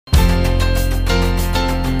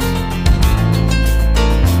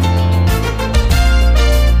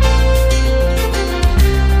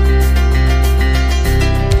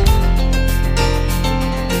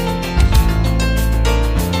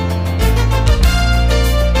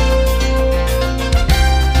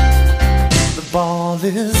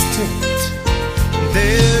this tilt.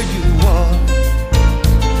 There you are,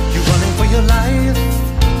 you're running for your life.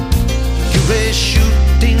 You're a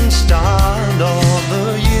shooting star, and all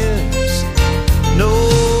the years no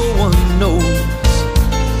one knows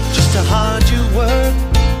just how hard you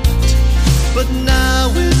worked, but now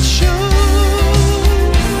it shows.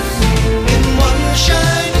 In one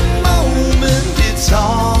shining moment, it's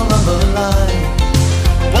all on the line.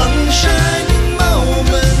 One shining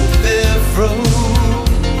moment, they're frozen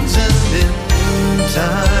in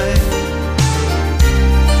time.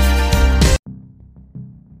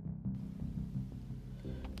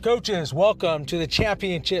 Coaches, welcome to the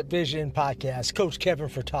Championship Vision Podcast. Coach Kevin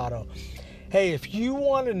Furtado. Hey, if you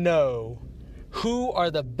want to know who are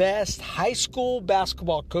the best high school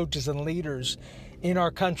basketball coaches and leaders in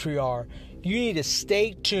our country are, you need to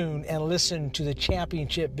stay tuned and listen to the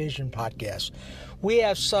Championship Vision Podcast. We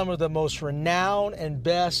have some of the most renowned and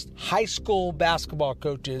best high school basketball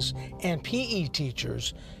coaches and PE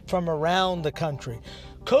teachers from around the country.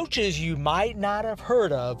 Coaches you might not have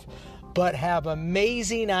heard of, but have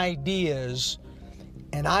amazing ideas.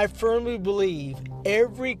 And I firmly believe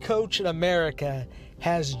every coach in America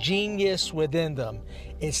has genius within them.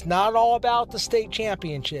 It's not all about the state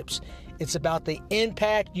championships. It's about the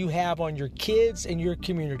impact you have on your kids and your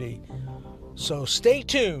community. So stay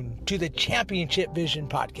tuned to the Championship Vision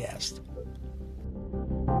Podcast.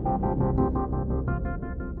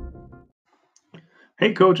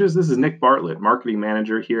 Hey coaches, this is Nick Bartlett, Marketing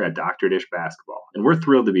Manager here at Dr. Dish Basketball, and we're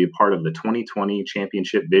thrilled to be a part of the 2020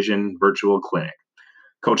 Championship Vision Virtual Clinic.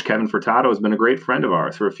 Coach Kevin Furtado has been a great friend of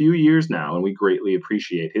ours for a few years now, and we greatly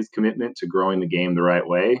appreciate his commitment to growing the game the right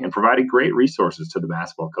way and providing great resources to the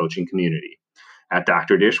basketball coaching community. At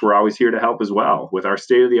Dr. Dish, we're always here to help as well with our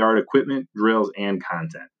state-of-the-art equipment, drills, and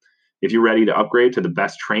content. If you're ready to upgrade to the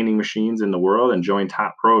best training machines in the world and join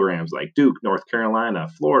top programs like Duke, North Carolina,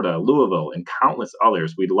 Florida, Louisville, and countless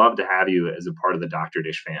others, we'd love to have you as a part of the Dr.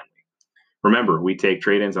 Dish family. Remember, we take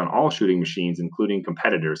trade-ins on all shooting machines, including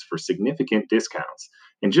competitors, for significant discounts.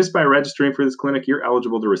 And just by registering for this clinic, you're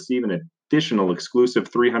eligible to receive an additional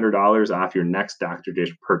exclusive $300 off your next Dr.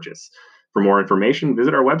 Dish purchase. For more information,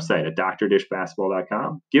 visit our website at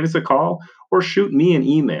drdishbasketball.com, give us a call, or shoot me an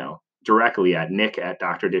email directly at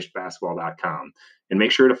nick@drdishbasketball.com. And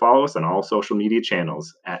make sure to follow us on all social media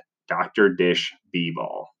channels at Dr. Dish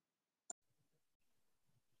B-Ball.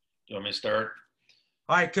 You want me to start?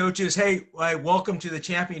 All right, coaches. Hey, welcome to the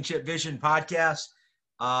Championship Vision Podcast.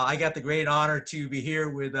 I got the great honor to be here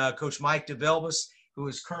with Coach Mike Divilbiss, who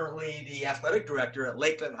is currently the athletic director at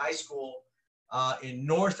Lakeland High School in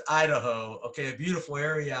North Idaho. Okay, a beautiful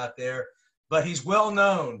area out there. But he's well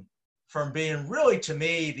known from being really, to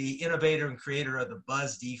me, the innovator and creator of the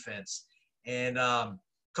Buzz defense. And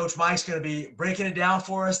Coach Mike's going to be breaking it down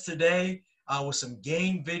for us today with some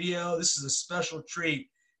game video. This is a special treat.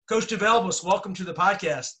 Coach Divilbiss, welcome to the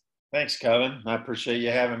podcast. Thanks, Kevin. I appreciate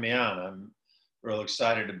you having me on. I'm real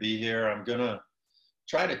excited to be here. I'm going to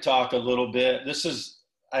try to talk a little bit.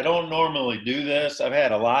 I don't normally do this. I've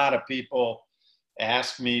had a lot of people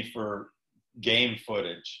ask me for game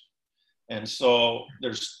footage. And so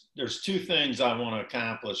there's two things I want to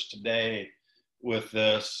accomplish today with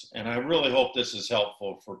this, and I really hope this is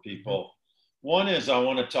helpful for people. One is I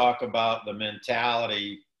want to talk about the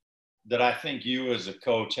mentality that I think you as a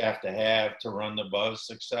coach have to run the Buzz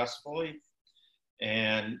successfully.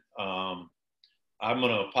 And I'm going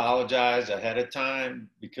to apologize ahead of time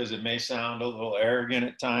because it may sound a little arrogant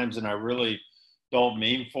at times, and I really don't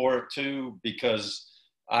mean for it to, because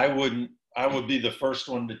I would be the first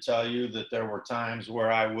one to tell you that there were times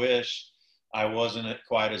where I wish I wasn't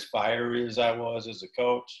quite as fiery as I was as a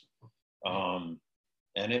coach. And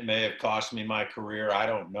it may have cost me my career. I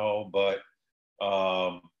don't know. But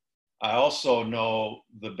I also know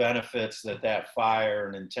the benefits that fire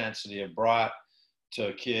and intensity have brought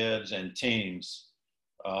to kids and teams.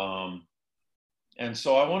 And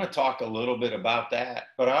so I want to talk a little bit about that.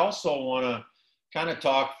 But I also want to kind of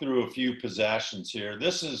talk through a few possessions here.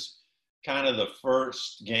 This is kind of the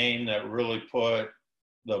first game that really put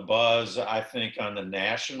the Buzz, I think, on the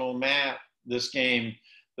national map. This game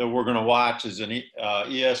that we're going to watch is an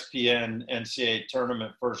ESPN NCAA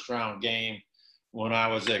tournament first round game when I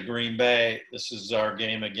was at Green Bay. This is our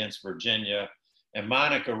game against Virginia, and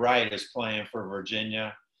Monica Wright is playing for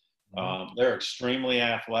Virginia. They're extremely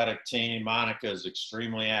athletic team. Monica is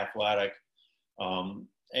extremely athletic.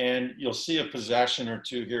 And you'll see a possession or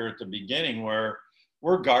two here at the beginning where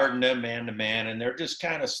we're guarding them man-to-man, and they're just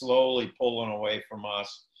kind of slowly pulling away from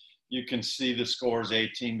us. You can see the score's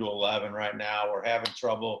 18-11 right now. We're having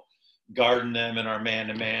trouble guarding them in our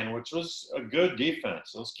man-to-man, which was a good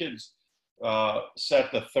defense. Those kids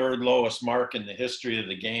set the third lowest mark in the history of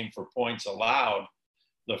the game for points allowed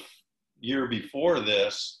the year before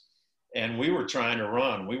this, and we were trying to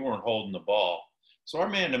run. We weren't holding the ball. So our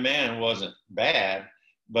man-to-man wasn't bad,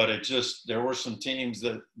 but it just, there were some teams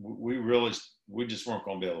that we just weren't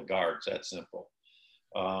going to be able to guard. It's that simple.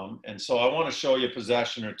 And so I want to show you a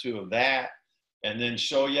possession or two of that, and then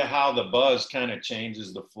show you how the buzz kind of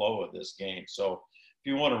changes the flow of this game. So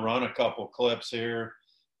if you want to run a couple clips here,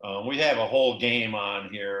 we have a whole game on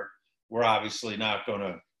here. We're obviously not going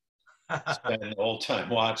to spend the whole time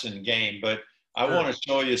watching the game, but I want to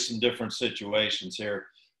show you some different situations here.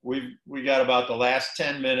 We got about the last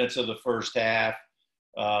 10 minutes of the first half,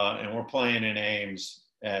 and we're playing in Ames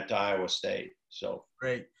at Iowa State. So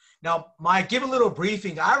great. Now, Mike, give a little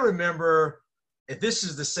briefing. I remember, if this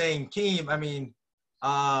is the same team, I mean,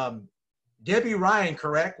 Debbie Ryan,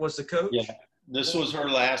 correct, was the coach? Yeah, this was her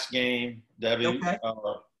last game. Debbie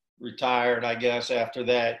retired, I guess, after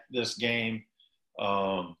this game.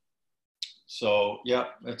 So,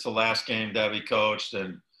 yep, it's the last game Debbie coached,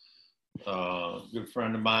 and good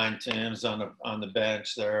friend of mine, Tim's on the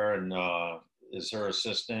bench there, and is her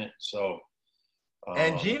assistant. So,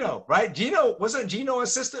 and Gino, right? Wasn't Gino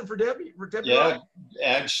assistant for Debbie? Yeah,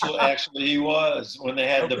 actually he was when they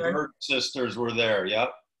had the Burt sisters were there.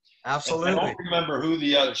 Yep, absolutely. And I don't remember who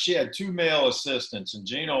the other. She had two male assistants, and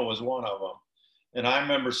Gino was one of them. And I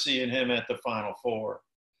remember seeing him at the Final Four.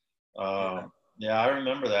 Yeah, I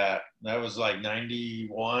remember that. That was like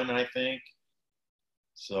 91, I think.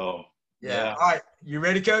 So, yeah. All right. You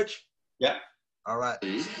ready, Coach? Yeah. All right.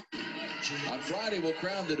 On Friday, we'll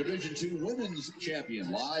crown the Division II Women's Champion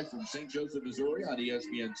live from St. Joseph, Missouri on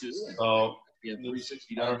ESPN2. So, I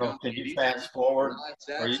don't know. Can you fast forward?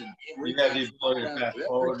 Or you have the ability to fast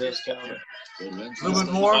forward this, Calvin? A little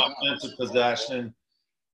bit more. Offensive possession.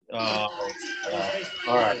 All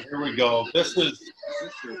right, here we go. This is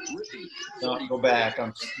go back.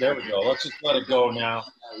 There we go. Let's just let it go now.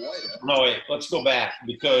 No, wait. Let's go back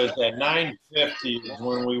because at 9:50 is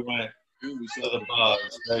when we went to the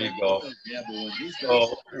buzz. There you go.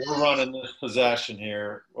 So we're running this possession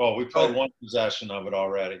here. Oh, we played one possession of it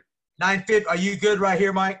already. 9:50. Are you good right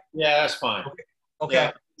here, Mike? Yeah, that's fine. Okay.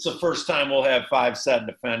 Yeah, it's the first time we'll have 5 set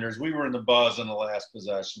defenders. We were in the buzz in the last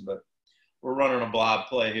possession, but we're running a blob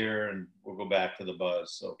play here, and we'll go back to the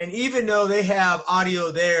buzz. So, and even though they have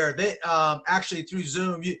audio there, they actually through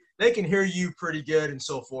Zoom, they can hear you pretty good and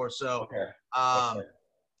so forth. So, okay.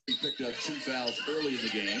 He picked up 2 fouls early in the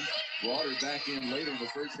game. Brought her back in later in the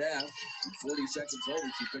first half. And 40 seconds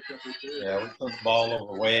later, she picked up her third. Yeah, we put the ball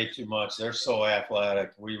over way too much. They're so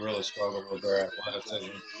athletic. We really struggle with their athleticism.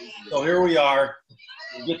 So here we are.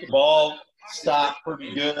 We get the ball stopped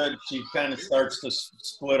pretty good. She kind of starts to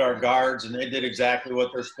split our guards, and they did exactly what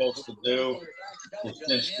they're supposed to do. They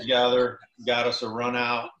cinched together, got us a run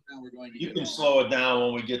out. You can slow it down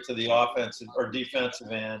when we get to the offensive or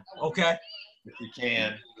defensive end. Okay. If you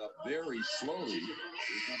can. Very slowly.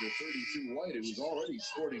 Number 32 White, who was already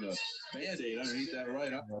sporting a Band-Aid underneath that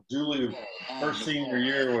right eye. Julie, her senior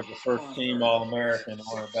year was the first team All-American,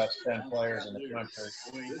 one of the best 10 players in the country.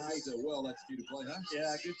 This is a well-executed play, huh?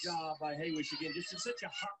 Yeah, good job by Haywish again. This is such a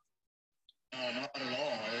hot. Not at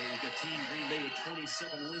all. The team Green Bay with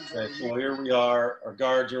 27 wins. Okay, so here we are. Our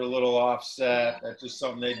guards are a little offset. That's just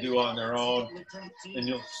something they do on their own.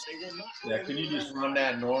 And can you just run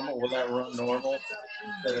that normal? Will that run normal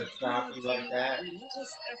instead of choppy like that?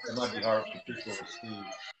 It might be hard for people to see.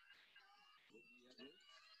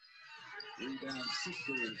 Rebound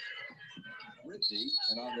sister Ritchie,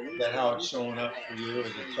 and on the Is that how it's showing up for you? Is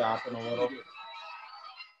it chopping a little?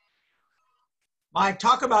 Mike,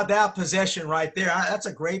 talk about that possession right there. That's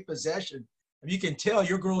a great possession. You can tell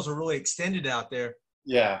your girls are really extended out there.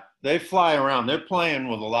 Yeah, they fly around. They're playing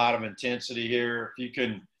with a lot of intensity here. If you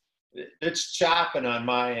can, it's chopping on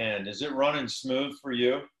my end. Is it running smooth for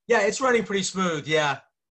you? Yeah, it's running pretty smooth. Yeah.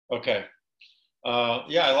 Okay.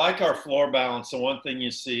 Yeah, I like our floor balance. The one thing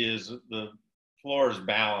you see is the floor is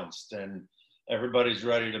balanced and everybody's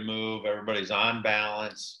ready to move. Everybody's on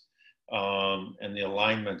balance, and the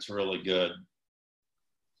alignment's really good.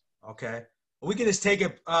 Okay. We can just take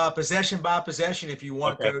it possession by possession if you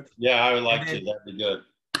want, okay. Coach. Yeah, I would like to. That'd be good.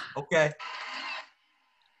 Okay.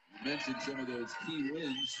 You mentioned some of those key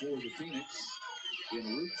wins for the Phoenix en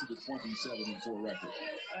route to the 27-4 record.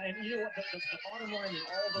 And you know what? The bottom line in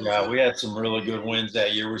all those. Yeah, we had some really good wins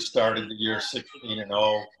that year. We started the year 16-0. They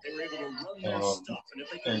were able to run their stuff, and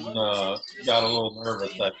if they can got a little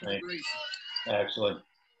nervous, I think. Actually,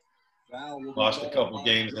 lost a couple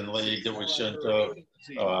games in the league that we shouldn't have.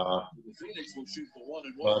 But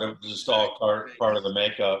it was just all part of the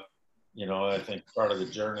makeup, I think part of the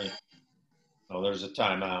journey. Oh, there's a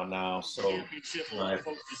timeout now. So,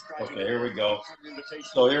 okay, here we go.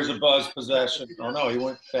 So here's a Buzz possession. Oh, no, he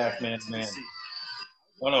went back man to man.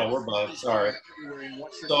 Oh, no, we're Buzz. Sorry.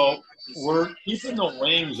 So we're keeping the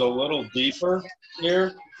wings a little deeper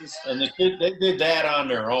here. And they did that on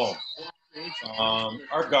their own.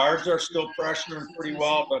 Our guards are still pressuring pretty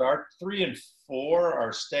well, but our 3 and 4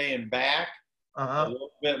 are staying back a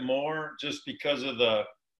little bit more just because of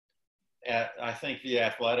I think the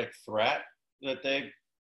athletic threat that they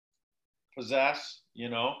possess,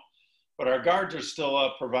 but our guards are still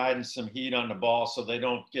up providing some heat on the ball so they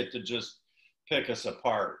don't get to just pick us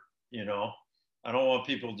apart. I don't want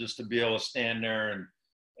people just to be able to stand there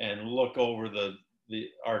and look over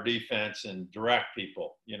our defense and direct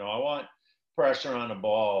people. I want pressure on the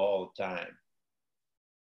ball all the time.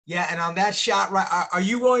 Yeah, and on that shot, right? Are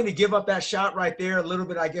you willing to give up that shot right there a little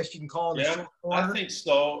bit? I guess you can call it. Yeah, I think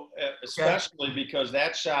so, especially because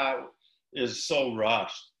that shot is so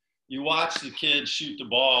rushed. You watch the kids shoot the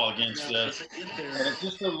ball against this, and it's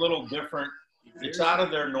just a little different. It's out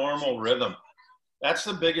of their normal rhythm. That's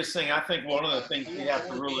the biggest thing. I think one of the things we have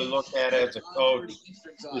to really look at as a coach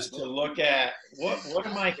is to look at what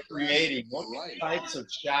am I creating? What types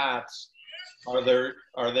of shots are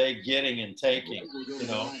they getting and taking?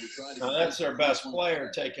 Now that's their best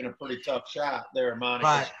player taking a pretty tough shot there, Monica.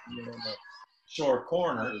 Right. In the short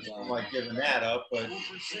corner. I'm like giving that up, but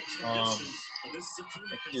let's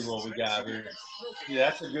see what we got here. Yeah,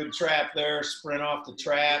 that's a good trap there. Sprint off the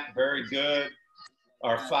trap, very good.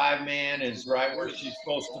 Our 5-man is right where she's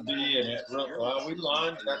supposed to be, and we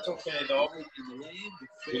lunge. That's okay though.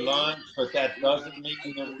 We lunge, but that doesn't mean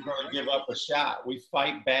that we're going to give up a shot. We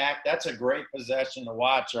fight back. That's a great possession to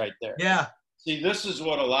watch right there. Yeah. See, this is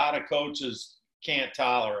what a lot of coaches can't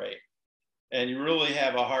tolerate, and you really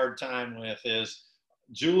have a hard time with is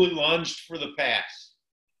Julie lunged for the pass,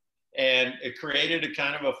 and it created a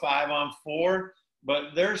kind of a 5-on-4,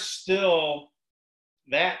 but there's still –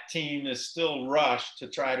 that team is still rushed to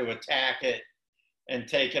try to attack it and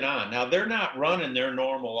take it on. Now, they're not running their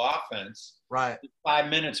normal offense. Right. 5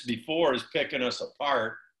 minutes before is picking us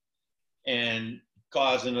apart and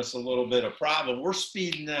causing us a little bit of problem. We're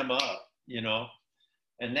speeding them up,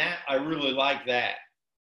 and that I really like that.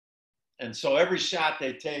 And so every shot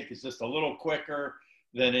they take is just a little quicker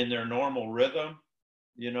than in their normal rhythm,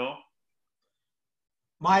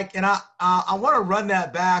 Mike, and I want to run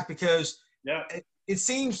that back because yeah. It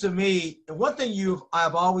seems to me, and one thing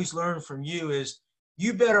I've always learned from you is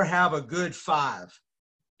you better have a good 5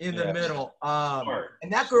 in the middle.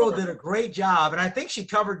 And that girl did a great job. And I think she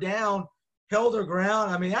covered down, held her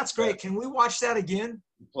ground. I mean, that's great. Can we watch that again?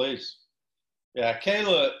 Please. Yeah,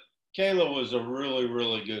 Kayla was a really,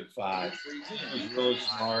 really good 5. She was really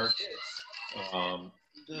smart.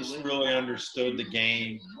 Just really understood the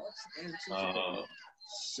game.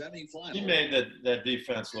 She made that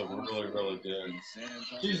defense look really, really good.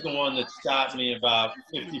 She's the one that stopped me about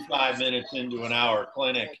 55 minutes into an hour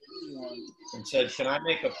clinic and said, "Can I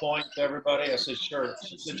make a point to everybody?" I said, "Sure."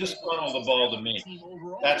 She said, "Just funnel the ball to me."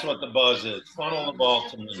 That's what the buzz is. Funnel the ball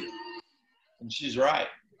to me. And she's right.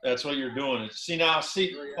 That's what you're doing. See, pause.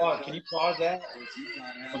 Can you pause that?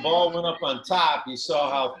 The ball went up on top. You saw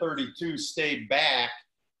how 32 stayed back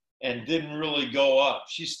and didn't really go up.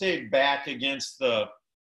 She stayed back against the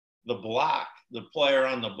block, the player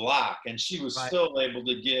on the block, and she was still able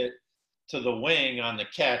to get to the wing on the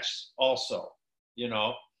catch also,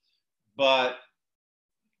 but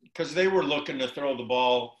because they were looking to throw the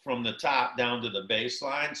ball from the top down to the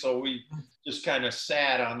baseline, so we just kind of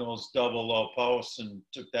sat on those double low posts and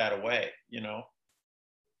took that away,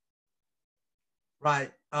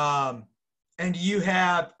 Right. And you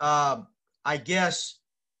have, I guess,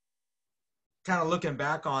 kind of looking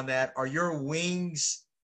back on that, are your wings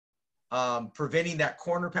preventing that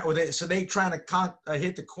corner pass? So they trying to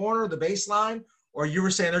hit the corner, the baseline, or you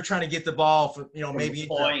were saying they're trying to get the ball from, maybe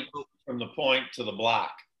from the point to the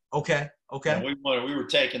block. Okay. And we were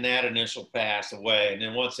taking that initial pass away, and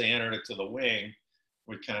then once they entered it to the wing,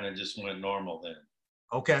 we kind of just went normal then.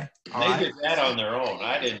 Okay. They did that on their own.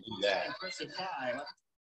 I didn't do that.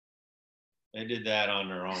 They did that on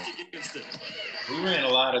their own. We ran a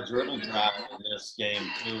lot of dribble drive in this game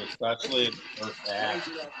too, especially in the first half.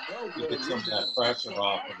 To get some of that pressure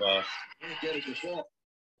off of us.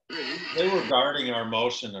 They were guarding our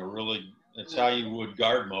motion. It's how you would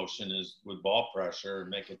guard motion is with ball pressure and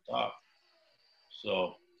make it tough. So,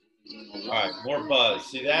 all right, more buzz.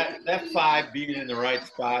 See that 5 being in the right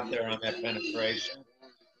spot there on that penetration.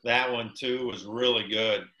 That one, too, was really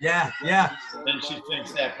good. Yeah. Then she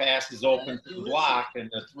thinks that pass is open to the block, and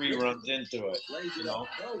the 3 runs into it,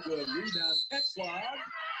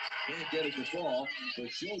 Can't get it to fall,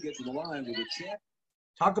 but she'll get to the line with a check.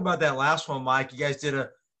 Talk about that last one, Mike. You guys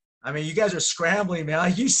you guys are scrambling, man.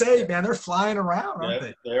 Like you say, man, they're flying around, aren't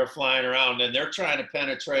they? They're flying around, and they're trying to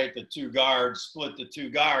penetrate the two guards, split the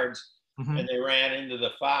two guards, and they ran into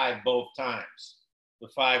the 5 both times. The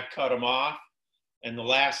 5 cut them off, and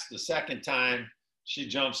the second time, she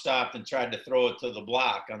jump stopped and tried to throw it to the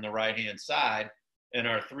block on the right-hand side, and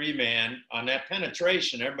our 3-man, on that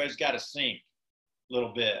penetration, everybody's got to sink a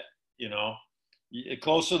little bit, you know. The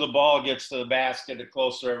closer the ball gets to the basket, the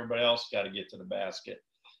closer everybody else got to get to the basket.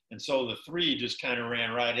 And so the 3 just kind of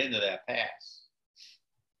ran right into that pass.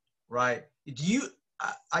 Right.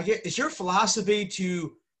 Is your philosophy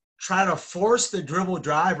to try to force the dribble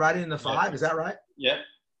drive right into the 5? Is that right? Yep.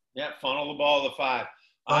 Yeah. Funnel the ball to the 5.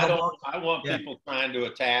 I want people trying to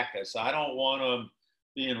attack us. I don't want them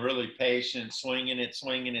being really patient, swinging it,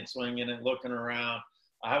 looking around.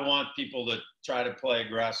 I want people to try to play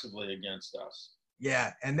aggressively against us.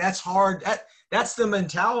 Yeah, and that's hard. That's the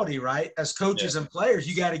mentality, right? As coaches and players,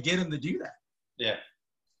 you got to get them to do that. Yeah.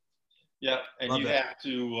 Yeah, and Love you that. Have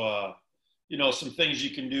to, some things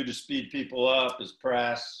you can do to speed people up is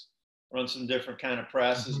press, run some different kind of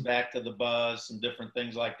presses back to the buzz, some different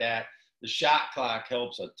things like that. The shot clock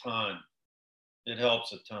helps a ton. It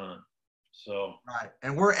helps a ton. So right,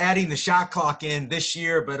 and we're adding the shot clock in this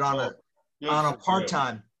year, but on a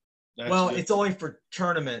part-time. It's only for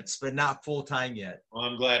tournaments, but not full-time yet. Well,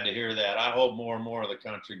 I'm glad to hear that. I hope more and more of the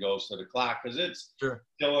country goes to the clock because it's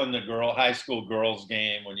killing the high school girls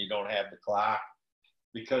game when you don't have the clock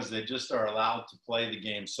because they just are allowed to play the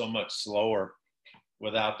game so much slower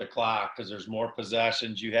without the clock because there's more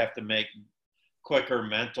possessions. You have to make quicker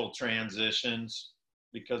mental transitions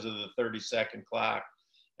because of the 30-second clock.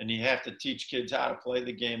 And you have to teach kids how to play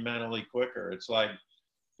the game mentally quicker. It's like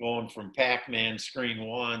going from Pac-Man screen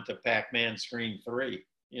 1 to Pac-Man screen 3,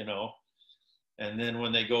 you know. And then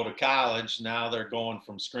when they go to college, now they're going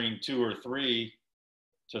from screen 2 or 3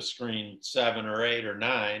 to screen 7 or 8 or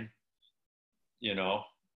 9, you know,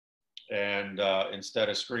 and instead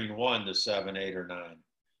of screen 1 to 7, 8, or 9.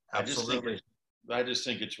 Absolutely. I just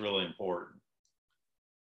think it's really important.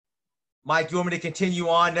 Mike, you want me to continue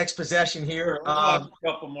on? Next possession here. A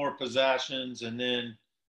couple more possessions, and then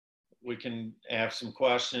we can have some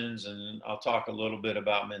questions, and I'll talk a little bit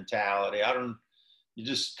about mentality. You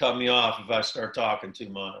just cut me off if I start talking too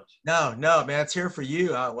much. No, man, it's here for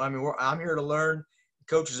you. I'm here to learn.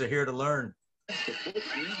 Coaches are here to learn.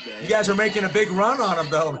 You guys are making a big run on them,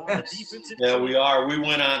 though. Yeah, we are. We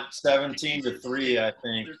went on 17-3, I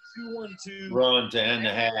think, run to end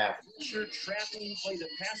the half.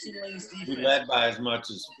 We led by as much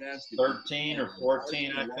as 13 or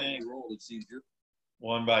 14, I think.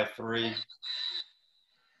 Won by 3.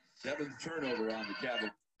 7th turnover on the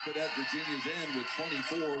Cavaliers. Put at Virginia's end with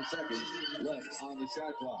 24 seconds left on the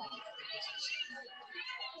shot clock.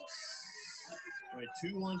 All right,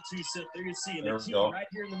 2-1-2 set there. You see, and the key right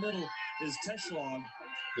here in the middle is Teshlong.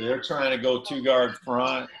 They're trying to go 2 guard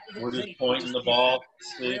front. We're just pointing the ball.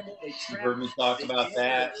 See, you heard me talk about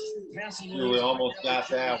that. We almost got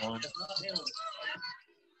that one.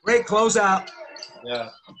 Great closeout. Yeah.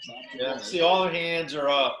 See, all their hands are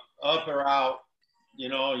up or out. You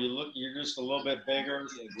know, you're just a little bit bigger.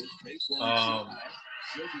 Now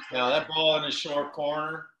that ball in the short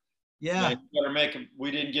corner. Yeah. You better we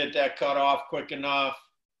didn't get that cut off quick enough.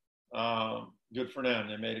 Good for them.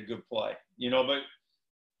 They made a good play. You know, but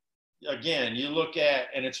again, you look at,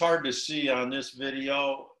 and it's hard to see on this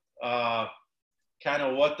video, kind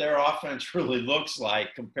of what their offense really looks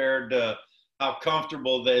like compared to how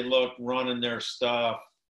comfortable they look running their stuff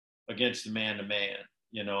against the man-to-man,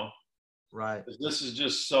 you know? Right. This is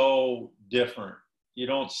just so different. You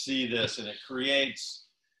don't see this, and it creates,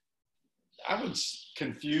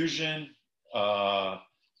 confusion,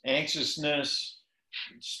 anxiousness,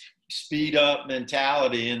 speed up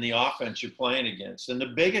mentality in the offense you're playing against. And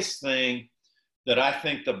the biggest thing that I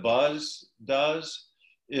think the buzz does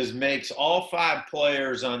is makes all 5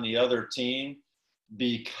 players on the other team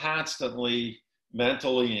be constantly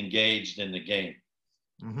mentally engaged in the game.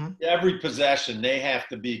 Every possession, they have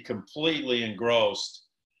to be completely engrossed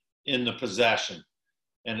in the possession.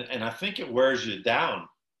 And I think it wears you down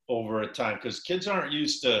over a time because kids aren't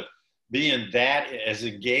used to being that as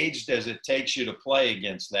engaged as it takes you to play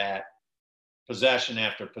against that possession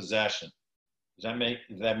after possession.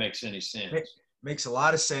 If that makes any sense? It makes a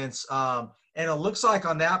lot of sense. And it looks like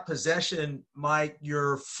on that possession, Mike,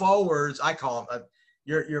 your forwards, I call them,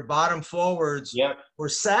 your bottom forwards were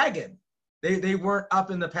sagging. They weren't up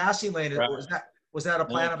in the passing lane. Right. Was that a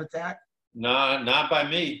plan of attack? No, not by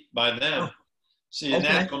me, by them. See, and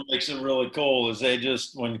that's what makes it really cool is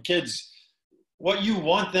when kids, what you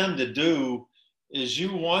want them to do is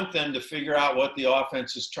you want them to figure out what the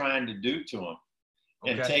offense is trying to do to them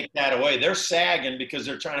and take that away. They're sagging because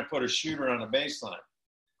they're trying to put a shooter on the baseline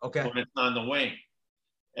when it's on the wing.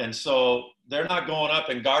 And so they're not going up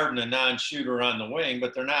and guarding a non-shooter on the wing,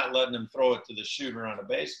 but they're not letting them throw it to the shooter on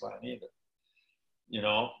the baseline either. You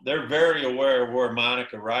know, they're very aware of where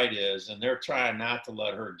Monica Wright is, and they're trying not to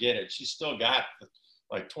let her get it. She's still got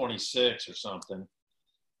like 26 or something,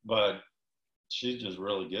 but she's just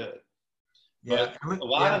really good. Yeah. But a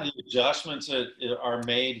lot of the adjustments that are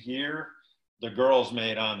made here, the girls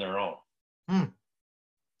made on their own.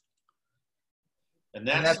 And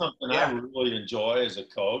that's something I really enjoy as a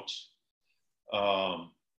coach,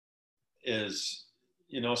 is,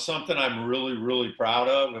 you know, something I'm really, really proud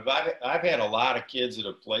of. I've had a lot of kids that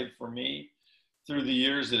have played for me through the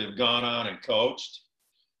years that have gone on and coached.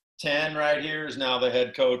 10 right here is now the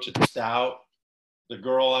head coach at Stout. The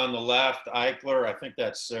girl on the left, Eichler, I think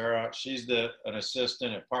that's Sarah. She's an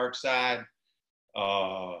assistant at Parkside.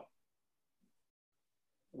 I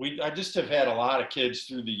just have had a lot of kids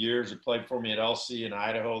through the years that played for me at LC in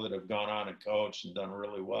Idaho that have gone on and coached and done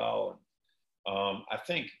really well. And I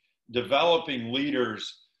think developing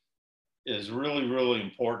leaders is really, really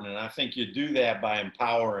important. And I think you do that by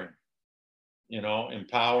empowering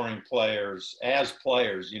players as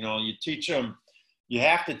players. You know, you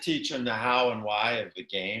have to teach them the how and why of the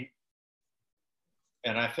game.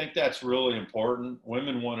 And I think that's really important.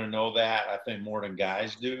 Women want to know that, I think, more than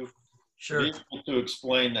guys do. Sure. Be able to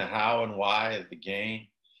explain the how and why of the game,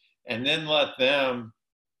 and then let them,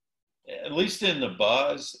 at least in the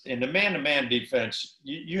buzz, in the man-to-man defense,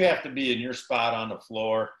 you have to be in your spot on the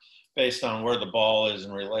floor based on where the ball is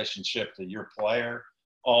in relationship to your player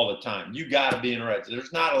all the time. You got to be in red.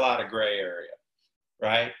 There's not a lot of gray area,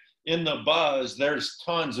 right? In the buzz, there's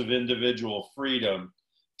tons of individual freedom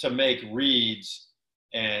to make reads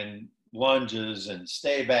and lunges and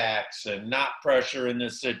stay backs and not pressure in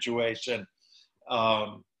this situation,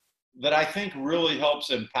 that I think really helps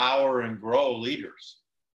empower and grow leaders.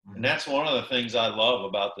 And that's one of the things I love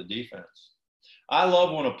about the defense. I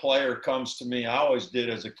love when a player comes to me, I always did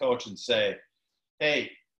as a coach, and say,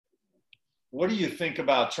 hey, what do you think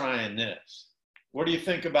about trying this? What do you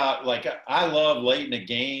think about, like, I love late in a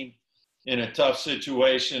game in a tough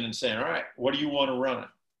situation and saying, all right, what do you want to run?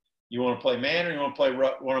 You want to play man, or you want to play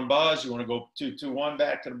run buzz? You want to go 2-2-1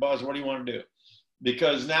 back to the buzz? What do you want to do?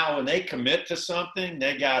 Because now when they commit to something,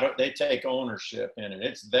 they take ownership in it.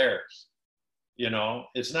 It's theirs. You know,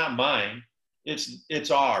 it's not mine.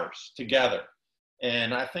 It's ours together.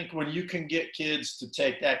 And I think when you can get kids to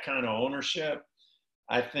take that kind of ownership,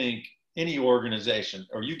 I think any organization,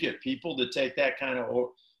 or you get people to take that kind of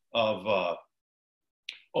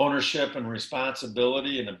ownership and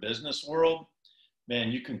responsibility in the business world,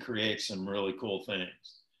 man, you can create some really cool things.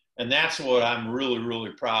 And that's what I'm really,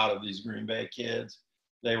 really proud of these Green Bay kids.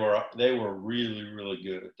 They were really, really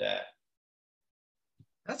good at that.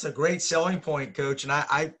 That's a great selling point, Coach. And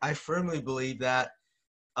I firmly believe that.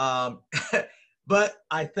 But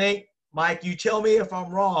I think, Mike, you tell me if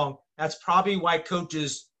I'm wrong, that's probably why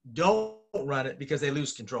coaches don't run it, because they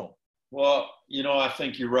lose control. Well, you know, I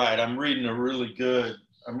think you're right. I'm reading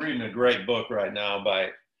a great book right now by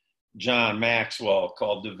John Maxwell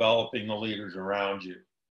called Developing the Leaders Around You.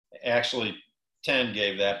 Actually, 10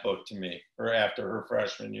 gave that book to me, or after her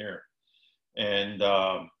freshman year. And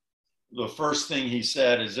the first thing he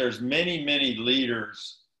said is there's many, many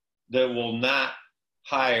leaders that will not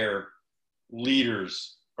hire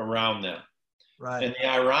leaders around them. Right. And the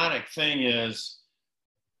ironic thing is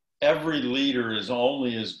every leader is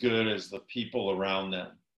only as good as the people around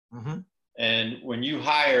them. Mm-hmm. And when you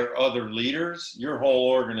hire other leaders, your whole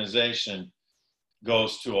organization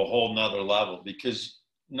goes to a whole nother level, because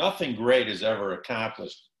nothing great is ever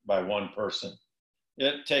accomplished by one person.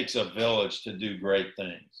 It takes a village to do great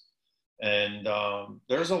things. And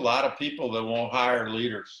there's a lot of people that won't hire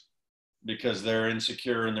leaders because they're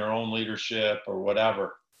insecure in their own leadership or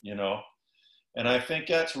whatever, you know. And I think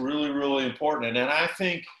that's really, really important. And I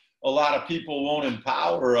think a lot of people won't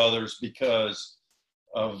empower others because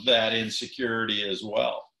of that insecurity as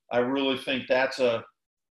well. I really think that's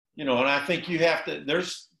and I think you have to,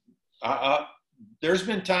 there's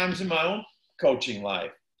been times in my own coaching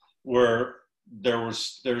life where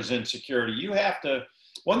there's insecurity. You have to,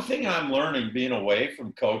 one thing I'm learning being away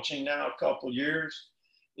from coaching now a couple years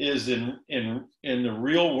is in the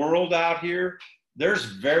real world out here, there's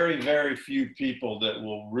very, very few people that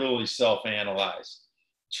will really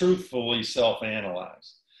truthfully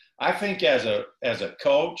self-analyze. I think as a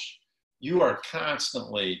coach, you are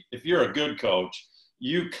constantly, if you're a good coach,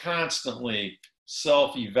 you constantly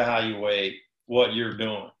self-evaluate what you're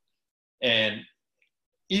doing. And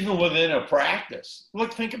even within a practice,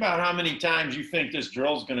 think about how many times you think this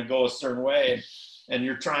drill is going to go a certain way, and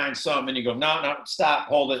you're trying something and you go, no, stop,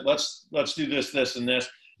 hold it. Let's do this, this, and this.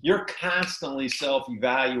 You're constantly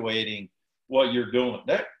self-evaluating what you're doing.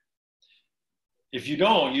 If you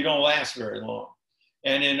don't last very long.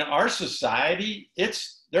 And in our society,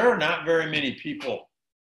 there are not very many people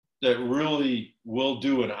that really will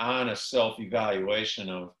do an honest self-evaluation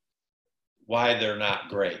of why they're not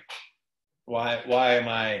great. Why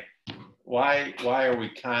are we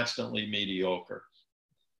constantly mediocre?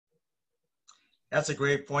 That's a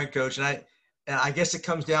great point, Coach. And I guess it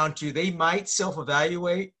comes down to they might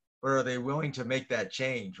self-evaluate, but are they willing to make that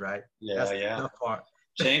change, right? Yeah, That's yeah. the tough part.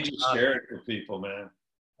 Change is scary for people, man.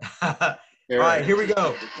 All right, here we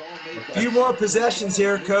go. A few more possessions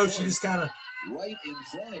here, Coach. You just kind of. Right in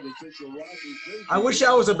front of official Rodney. I wish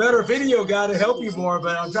I was a better video guy to help you more,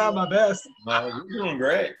 but I'm trying my best. No, you're doing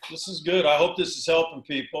great. This is good. I hope this is helping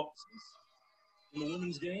people. In the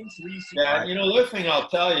women's game, 3. Yeah, the other thing I'll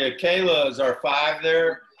tell you, Kayla is our 5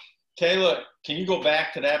 there. Kayla, can you go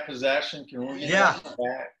back to that possession? Can we get that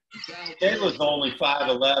back? Kayla's only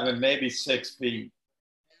 5'11", maybe 6 feet.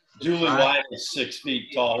 Julie White is 6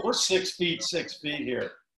 feet tall. We're 6 feet, 6 feet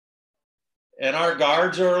here. And our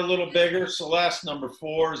guards are a little bigger. Celeste, number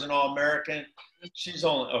 4, is an All-American. She's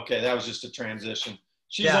only – okay, that was just a transition.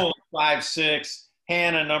 She's only 5'6".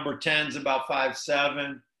 Hannah, number 10, is about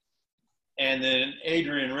 5'7". And then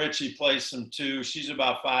Adrian Ritchie plays some 2. She's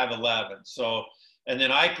about 5'11". So – and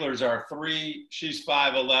then Eichler's our 3. She's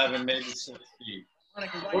 5'11", maybe 6 feet.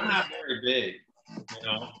 We're not very big,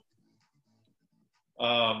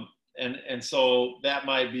 And so that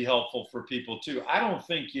might be helpful for people too. I don't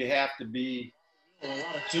think you have to be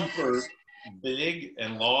super big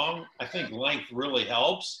and long. I think length really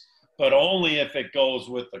helps, but only if it goes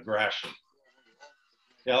with aggression.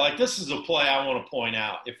 Yeah, like this is a play I want to point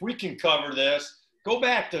out. If we can cover this, go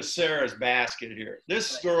back to Sarah's basket here.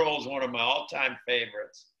 This girl is one of my all-time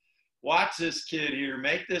favorites. Watch this kid here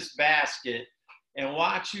make this basket and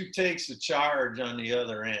watch who takes the charge on the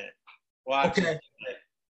other end. Watch it.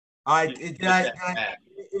 All right, can I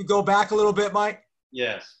go back a little bit, Mike?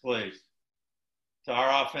 Yes, please. To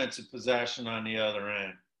our offensive possession on the other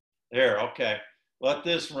end. There, okay. Let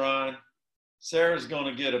this run. Sarah's going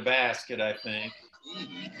to get a basket, I think.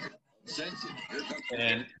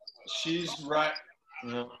 And she's right.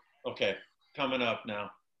 Okay, coming up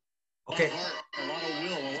now. Okay.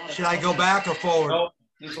 Should I go back or forward? No,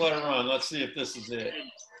 just let her run. Let's see if this is it.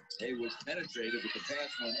 It was penetrated, but the pass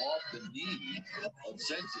went off the knee of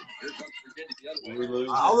Sensen. Here comes Virginia the other way.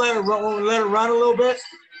 I'll let it run. Let it run a little bit.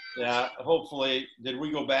 Yeah, hopefully. Did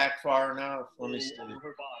we go back far enough? Let me see.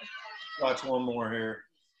 Watch one more here.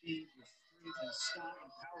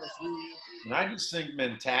 And I just think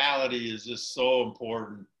mentality is just so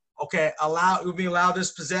important. Okay, we allow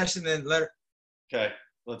this possession and let it. Okay,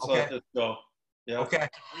 let this go. Yeah. Okay.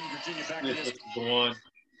 This is the one.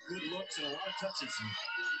 Good looks and a lot of touches.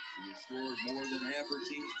 He scored more than half her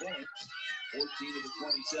team's points, 14 of the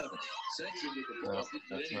 27. Sensen with the ball.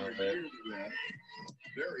 That's not bad.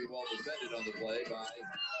 Very well defended on the play by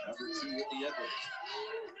number 2, Whitney Edwards.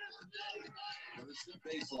 There's the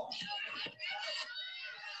baseline.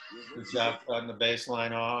 Good job cutting the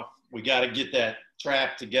baseline off. We got to get that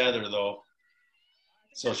trap together, though,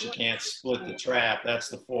 so she can't split the trap. That's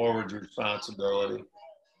the forward's responsibility.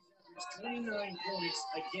 29 points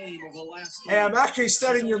a game over the last. Hey, I'm actually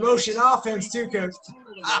studying your motion offense too, Coach.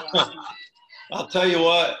 I'll tell you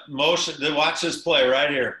what, motion. Watch this play right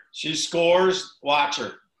here. She scores. Watch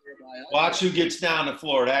her. Watch who gets down the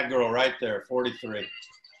floor. That girl right there, 43.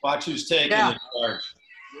 Watch who's taking the charge.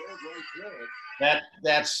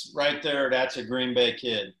 That's right there. That's a Green Bay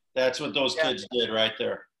kid. That's what those kids did right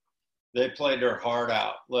there. They played their heart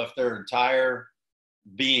out, left their entire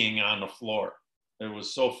being on the floor. It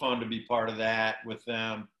was so fun to be part of that with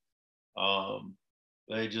them.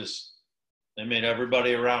 They made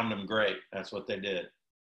everybody around them great. That's what they did.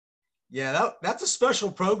 Yeah, that's a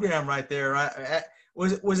special program right there. Right?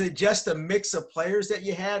 Was it just a mix of players that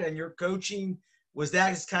you had and your coaching? Was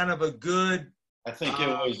that just kind of a good? I think it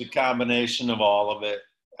was a combination of all of it.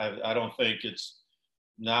 I don't think it's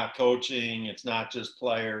not coaching. It's not just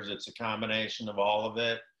players. It's a combination of all of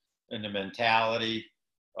it and the mentality.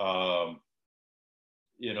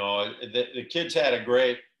 The kids had a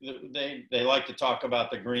great – they like to talk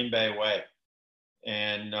about the Green Bay way.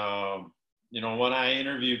 And, when I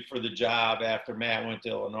interviewed for the job after Matt went to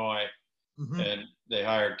Illinois and they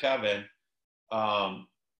hired Kevin,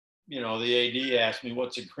 the AD asked me,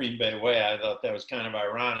 what's a Green Bay way? I thought that was kind of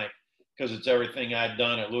ironic because it's everything I'd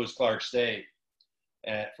done at Lewis Clark State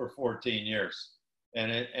for 14 years.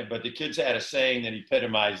 But the kids had a saying that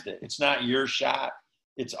epitomized it. It's not your shot,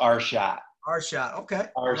 it's our shot. Our shot, okay.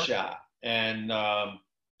 Our shot. And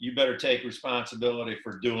you better take responsibility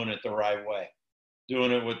for doing it the right way,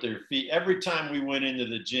 doing it with their feet. Every time we went into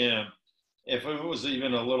the gym, if it was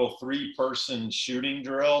even a little 3-person shooting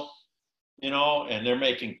drill, and they're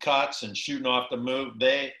making cuts and shooting off the move,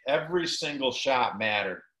 every single shot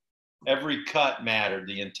mattered. Every cut mattered.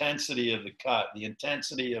 The intensity of the cut, the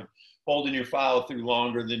intensity of holding your follow through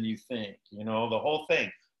longer than you think, the whole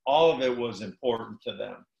thing, all of it was important to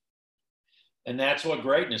them. And that's what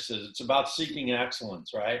greatness is. It's about seeking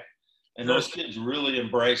excellence, right? And those kids really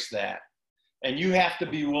embrace that. And you have to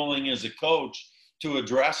be willing as a coach to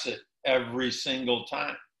address it every single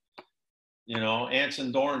time.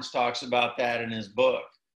 Anson Dorrance talks about that in his book,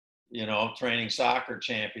 Training Soccer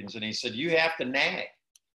Champions. And he said, you have to nag.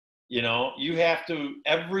 You have to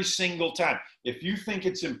every single time. If you think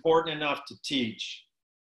it's important enough to teach,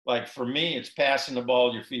 like for me, it's passing the ball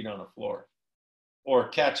with your feet on the floor, or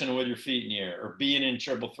catching it with your feet in the air, or being in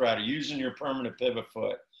triple threat, or using your permanent pivot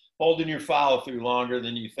foot, holding your follow through longer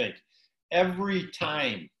than you think. Every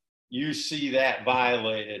time you see that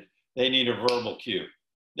violated, they need a verbal cue.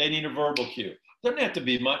 They need a verbal cue. Doesn't have to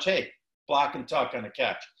be much. Hey, block and tuck on a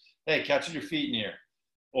catch. Hey, catch with your feet in the air.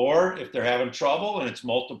 Or if they're having trouble and it's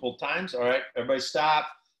multiple times, all right, everybody stop.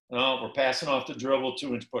 No, we're passing off the dribble,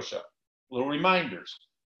 2-inch push-up. Little reminders.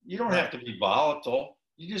 You don't have to be volatile.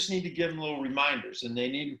 You just need to give them little reminders. And they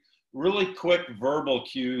need really quick verbal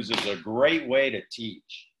cues is a great way to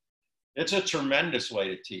teach. It's a tremendous way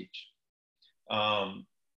to teach.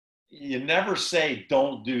 You never say,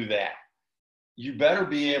 don't do that. You better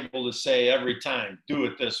be able to say every time, do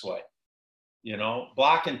it this way.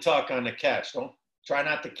 Block and tuck on the catch. Don't try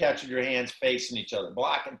not to catch with your hands facing each other.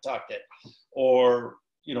 Block and tuck it. Or,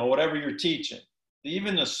 whatever you're teaching.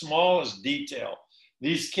 Even the smallest detail.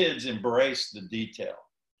 These kids embrace the detail.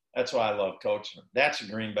 That's why I love coaching them. That's a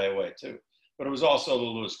Green Bay way too. But it was also the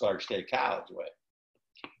Lewis Clark State College way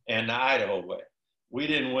and the Idaho way. We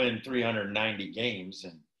didn't win 390 games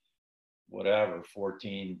in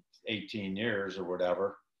 14, 18 years or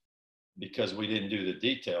whatever, because we didn't do the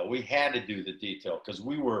detail. We had to do the detail because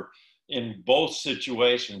we were in both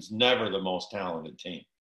situations never the most talented team.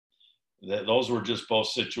 Those were just both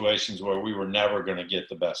situations where we were never going to get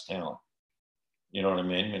the best talent. You know what I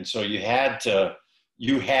mean? And so you had to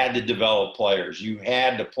develop players. You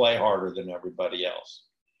had to play harder than everybody else.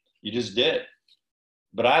 You just did.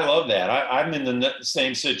 But I love that. I'm in the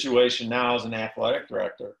same situation now as an athletic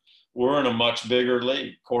director. We're in a much bigger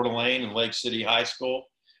league. Coeur d'Alene and Lake City High School,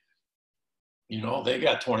 they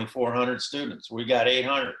got 2,400 students. We got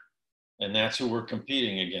 800, and that's who we're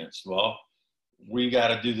competing against. Well, we got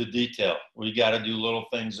to do the detail. We got to do little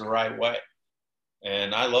things the right way.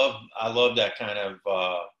 And I love that kind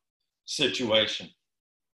of situation.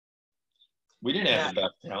 We didn't have the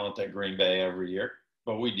best talent at Green Bay every year,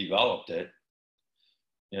 but we developed it.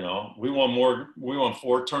 We won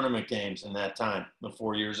 4 tournament games in that time, the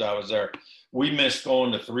 4 years I was there. We missed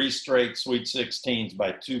going to 3 straight Sweet 16s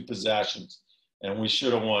by 2 possessions, and we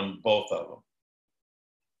should have won both of them,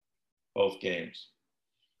 both games.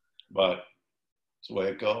 But it's the way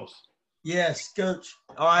it goes. Yes, Coach.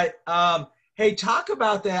 All right. Hey, talk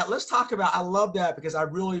about that. Let's talk about, I love that because I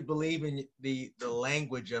really believe in the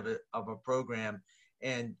language of a program,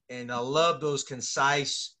 and I love those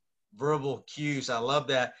concise verbal cues. I love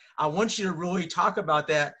that. I want you to really talk about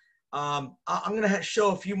that. I'm going to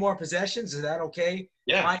show a few more possessions. Is that okay?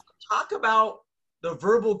 Yeah. Right. Talk about the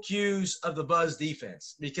verbal cues of the Buzz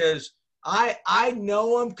defense, because I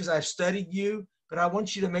know them because I've studied you, but I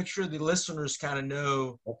want you to make sure the listeners kind of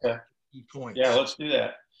know key points. Yeah, let's do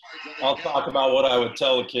that. I'll talk about what I would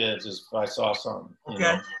tell the kids if I saw something.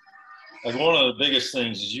 Okay. Like one of the biggest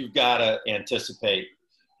things is you've got to anticipate.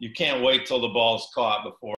 You can't wait till the ball's caught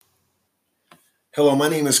before. Hello, my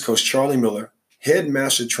name is Coach Charlie Miller, Head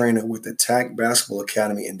Master Trainer with the TAC Basketball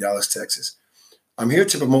Academy in Dallas, Texas. I'm here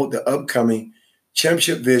to promote the upcoming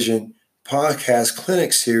Championship Vision podcast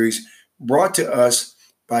clinic series brought to us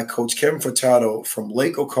by Coach Kevin Furtado from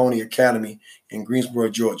Lake Oconee Academy in Greensboro,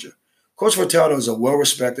 Georgia. Coach Furtado is a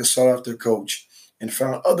well-respected, sought-after coach and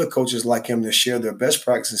found other coaches like him to share their best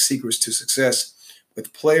practice and secrets to success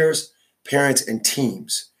with players, parents, and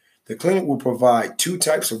teams. The clinic will provide 2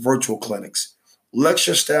 types of virtual clinics: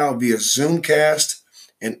 lecture style via Zoomcast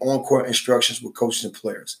and on-court instructions with coaches and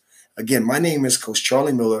players. Again, my name is Coach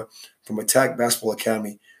Charlie Miller from Attack Basketball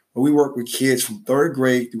Academy where we work with kids from third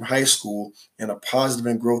grade through high school in a positive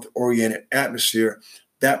and growth-oriented atmosphere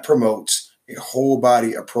that promotes a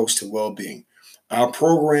whole-body approach to well-being. Our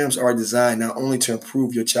programs are designed not only to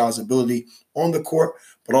improve your child's ability on the court,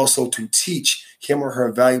 but also to teach him or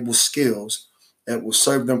her valuable skills that will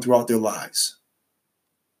serve them throughout their lives.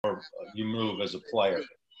 You move as a player.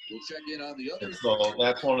 We'll check in on the other. And so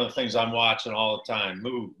that's one of the things I'm watching all the time.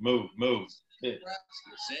 Move. Get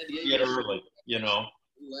early, you know.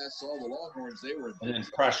 Last saw the Longhorns, they were. And then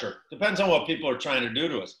pressure. Depends on what people are trying to do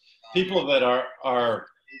to us. People that are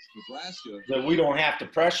Nebraska. that we don't have to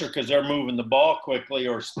pressure because they're moving the ball quickly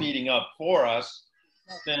or speeding up for us,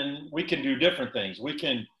 then we can do different things. We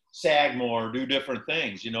can sag more, do different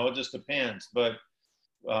things. You know, it just depends. But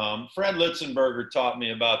Fred Litzenberger taught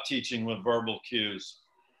me about teaching with verbal cues.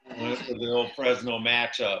 Went to the old Fresno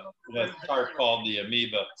matchup that Tark called the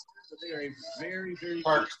amoeba. They are a very, very.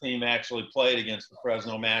 Tark's team actually played against the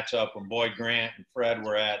Fresno matchup when Boyd Grant and Fred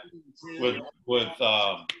were at with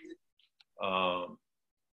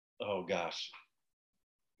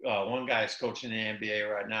one guy's coaching in the NBA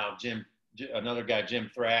right now, another guy, Jim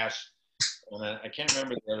Thrash, and I can't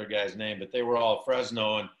remember the other guy's name, but they were all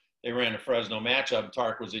Fresno, and they ran a Fresno matchup, and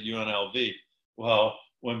Tark was at UNLV. Well,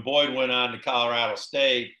 when Boyd went on to Colorado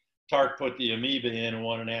State, Tark put the amoeba in and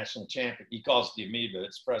won a national champion. He calls it the amoeba.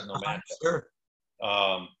 It's Fresno matchup. Sure.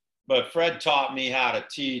 But Fred taught me how to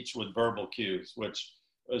teach with verbal cues, which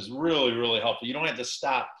was really, really helpful. You don't have to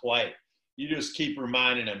stop play. You just keep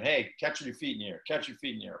reminding them, hey, catch your feet in the air, catch your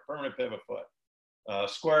feet in the air, permanent pivot foot,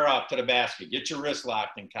 square up to the basket, get your wrist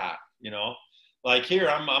locked and cocked, you know. Like here,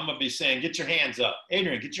 I'm going to be saying, get your hands up.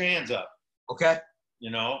 Adrian, get your hands up. Okay.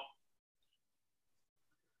 You know.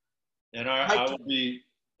 And I will be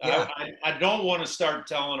Yeah. I don't want to start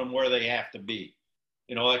telling them where they have to be.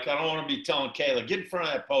 You know, like I don't want to be telling Kayla, get in front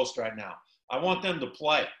of that post right now. I want them to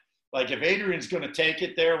play. Like if Adrian's going to take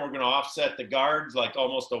it there, we're going to offset the guards like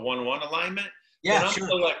almost a 1-1 alignment. Yeah, then I'm sure.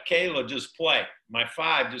 going to let Kayla just play. My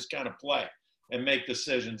 5 just kind of play and make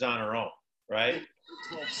decisions on her own, right?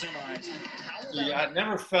 12 semis. See, I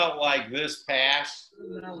never felt like this pass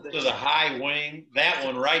to the high wing, that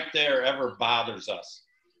one right there ever bothers us.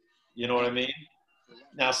 You know what I mean?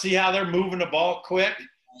 Now, see how they're moving the ball quick?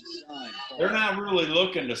 They're not really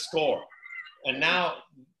looking to score. And now,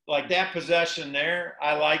 like that possession there,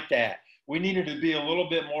 I like that. We needed to be a little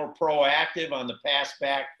bit more proactive on the pass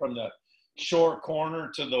back from the short corner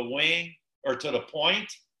to the wing or to the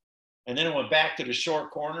point, and then it went back to the short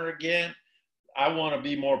corner again. I want to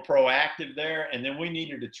be more proactive there, and then we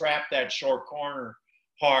needed to trap that short corner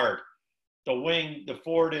hard. The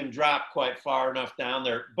 4 didn't drop quite far enough down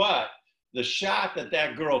there, but the shot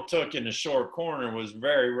that girl took in the short corner was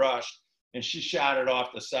very rushed, and she shot it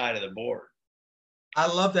off the side of the board. I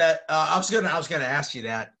love that. I was gonna ask you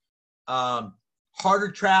that.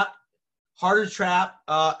 Harder trap.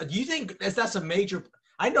 Do you think that's a major?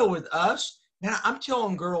 I know with us, man, I'm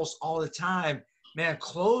telling girls all the time, man,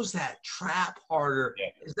 close that trap harder.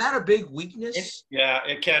 Yeah. Is that a big weakness? Yeah,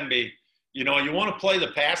 it can be. You know, you want to play the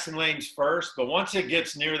passing lanes first, but once it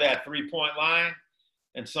gets near that 3-point line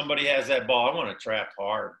and somebody has that ball, I want to trap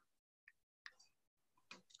hard.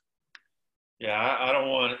 Yeah, I don't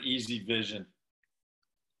want easy vision.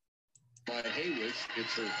 By Haywish,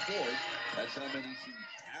 it's her 4th. That's how many she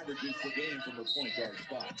averages per game from her point guard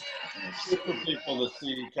spot. And It's good for people to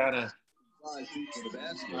see kind of 5 feet from the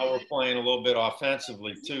basket. how we're playing a little bit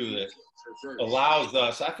offensively too, that Her first. allows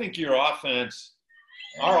us. I think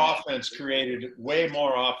our offense created way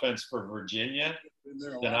more offense for Virginia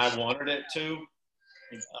than I wanted it to.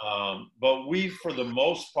 But we, for the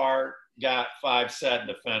most part, got 5 set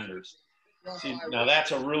defenders. See, now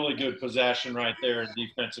that's a really good possession right there in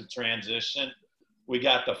defensive transition. We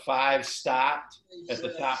got the 5 stopped at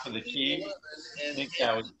the top of the key. I think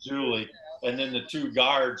that was Julie. And then the 2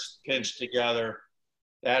 guards pinched together.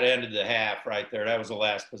 That ended the half right there. That was the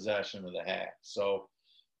last possession of the half. So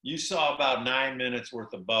you saw about 9 minutes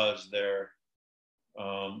worth of buzz there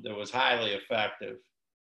that was highly effective.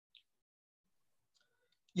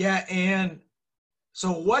 Yeah, and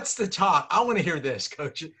so what's the talk? I want to hear this,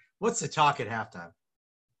 Coach. What's the talk at halftime?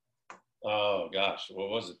 Oh, gosh. What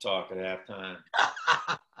was the talk at halftime?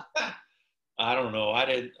 I don't know. I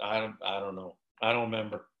don't know. I don't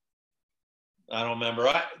remember.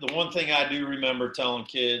 The one thing I do remember telling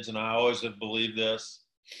kids, and I always have believed this,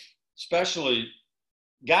 especially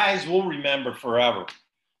guys will remember forever,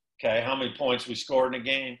 okay, how many points we scored in a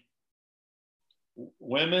game.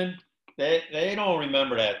 Women, they don't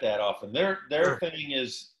remember that often. Their thing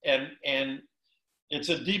is, and it's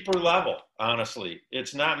a deeper level, honestly.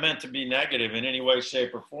 It's not meant to be negative in any way,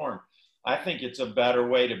 shape, or form. I think it's a better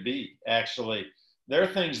way to be, actually. Their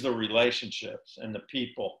things, the relationships and the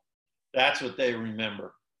people. That's what they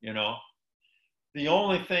remember, you know. The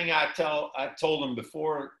only thing I told them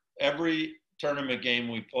before every tournament game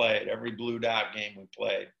we played, every Blue Dot game we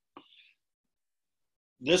played,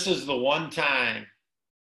 this is the one time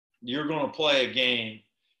you're going to play a game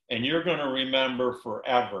and you're going to remember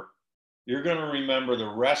forever. You're going to remember the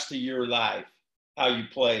rest of your life how you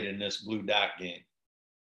played in this Blue Dot game.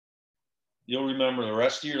 You'll remember the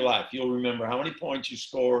rest of your life. You'll remember how many points you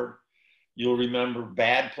scored. You'll remember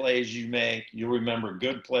bad plays you make. You'll remember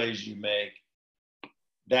good plays you make.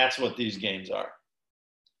 That's what these games are.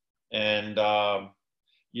 And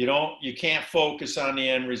you can't focus on the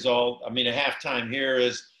end result. I mean, a halftime here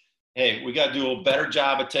is, hey, we got to do a better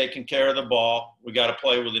job of taking care of the ball. We got to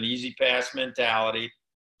play with an easy pass mentality.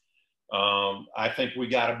 I think we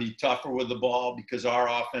got to be tougher with the ball because our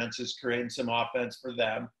offense is creating some offense for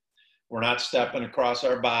them. We're not stepping across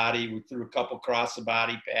our body. We threw a couple cross the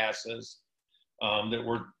body passes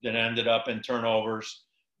that ended up in turnovers.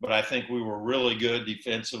 But I think we were really good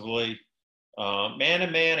defensively,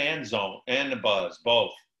 man-to-man and zone, and the buzz,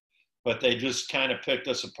 both. But they just kind of picked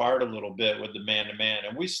us apart a little bit with the man-to-man.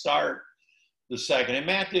 And we start the second. And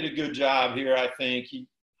Matt did a good job here, I think. He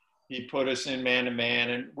put us in man-to-man.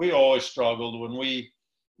 And we always struggled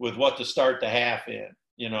with what to start the half in,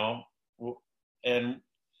 you know. And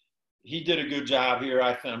he did a good job here.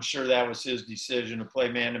 I'm sure that was his decision to play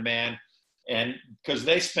man-to-man. And because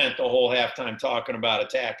they spent the whole halftime talking about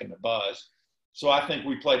attacking the buzz. So I think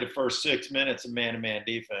we played the first 6 minutes of man-to-man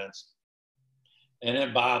defense. And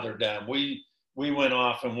it bothered them. We went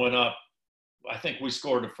off and went up. I think we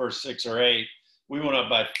scored the first 6 or 8. We went up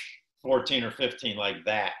by 14 or 15 like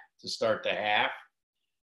that to start the half.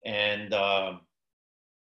 And,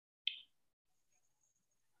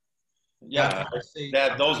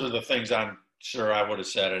 those are the things I'm sure I would have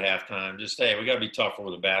said at halftime. Just, hey, we got to be tougher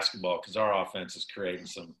with the basketball because our offense is creating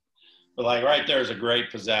some. But, like, right there is a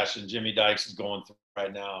great possession. Jimmy Dykes is going through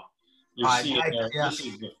right now. You're seeing there. Yeah. This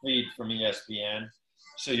is the feed from ESPN.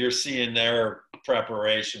 So you're seeing their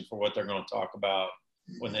preparation for what they're going to talk about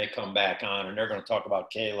when they come back on. And they're going to talk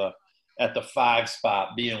about Kayla at the 5 spot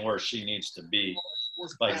being where she needs to be.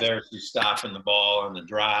 Like there, she's stopping the ball on the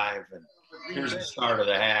drive. And here's the start of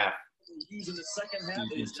the half. Using the second half,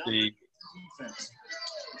 you can see. Defense.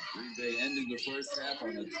 Green Bay ending the first half on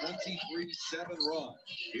a 23-7 run.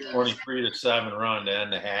 23-7 run to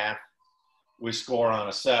end the half. We score on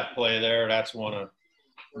a set play there. That's one of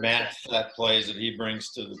Matt's set plays that he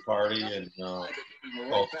brings to the party. And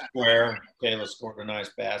square. Kayla scored a nice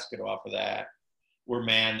basket off of that. We're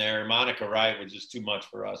man there. Monica Wright was just too much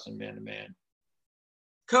for us in man-to-man.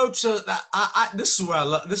 Coach, so this is what I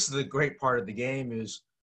love. This is the great part of the game is,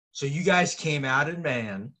 so you guys came out in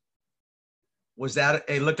man. Was that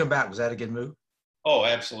looking back? Was that a good move? Oh,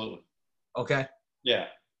 absolutely. Okay. Yeah.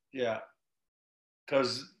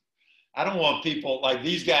 Because I don't want people like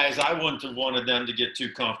these guys. I wouldn't have wanted them to get too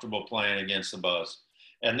comfortable playing against the Buzz,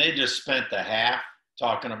 and they just spent the half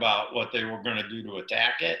talking about what they were going to do to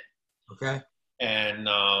attack it. Okay. And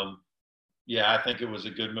I think it was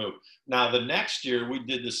a good move. Now the next year we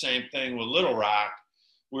did the same thing with Little Rock.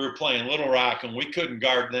 We were playing Little Rock, and we couldn't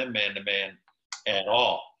guard them man-to-man at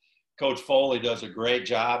all. Coach Foley does a great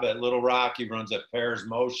job at Little Rock. He runs that pairs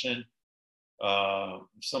motion. If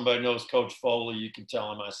somebody knows Coach Foley, you can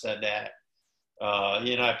tell him I said that.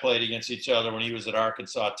 He and I played against each other when he was at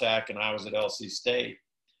Arkansas Tech and I was at LC State.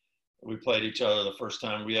 We played each other the first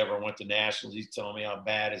time we ever went to nationals. He's telling me how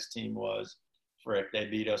bad his team was. Frick, they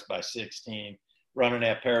beat us by 16, running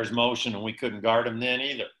that pairs motion, and we couldn't guard them then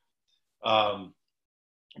either.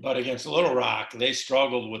 But against Little Rock, they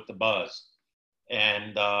struggled with the Buzz.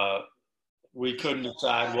 And we couldn't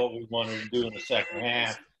decide what we wanted to do in the second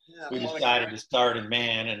half. We decided to start in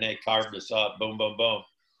man, and they carved us up. Boom, boom, boom.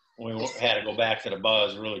 We had to go back to the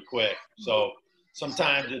Buzz really quick. So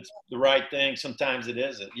sometimes it's the right thing. Sometimes it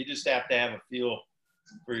isn't. You just have to have a feel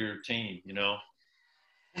for your team, you know.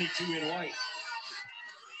 22 in white.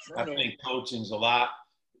 I think coaching's a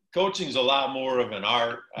lot more of an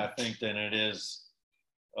art, I think, than it is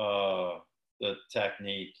the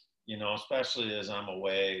technique, you know, especially as I'm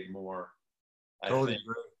away more. I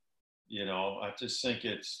just think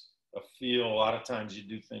it's a feel. A lot of times you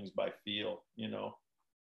do things by feel, you know.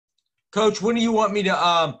 Coach, when do you want me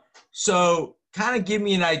to so kind of give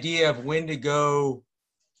me an idea of when to go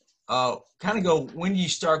when do you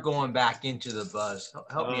start going back into the Buzz?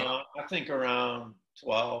 Help me out. I think around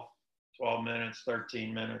 12 minutes,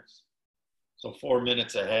 13 minutes. So 4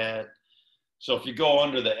 minutes ahead. So if you go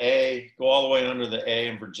under the A, go all the way under the A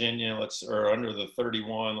in Virginia, or under the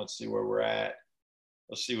 31, let's see where we're at.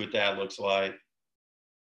 Let's see what that looks like.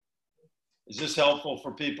 Is this helpful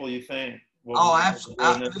for people, you think?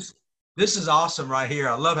 Absolutely. This is awesome right here.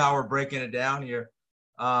 I love how we're breaking it down here.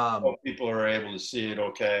 Hope people are able to see it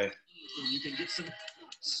okay. You can get some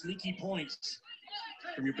sneaky points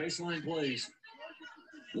from your baseline plays.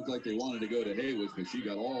 Looked like they wanted to go to Haywood, but she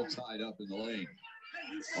got all tied up in the lane.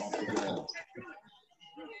 Off the ball.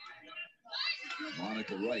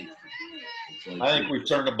 Monica Wright. I think we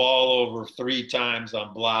turned the ball over 3 times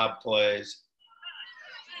on blob plays.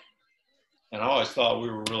 And I always thought we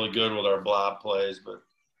were really good with our blob plays, but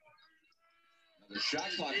the shot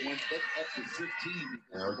clock went up to 15.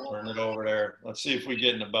 We're turning it over there. Let's see if we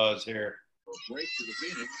get in the buzz here. Break to the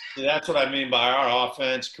Phoenix. See, that's what I mean by our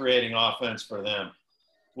offense, creating offense for them.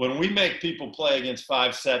 When we make people play against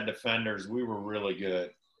 5-set defenders, we were really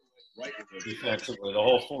good. Right defensively. The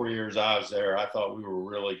whole 4 years I was there, I thought we were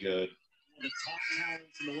really good. The top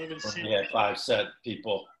talents in the women's when team. we had 5-set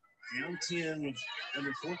people. Down 10 with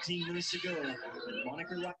under 14 minutes to go.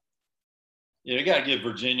 Monica Wright. Yeah, you got to give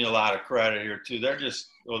Virginia a lot of credit here, too. They're just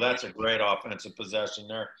 – oh, that's a great offensive possession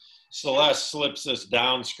there. Celeste slips this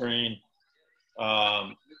down screen.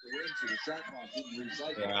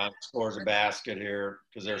 Scores a basket here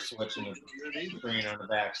because they're switching the screen on the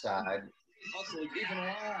backside.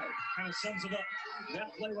 Kind of sums it up.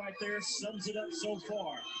 That play right there sums it up so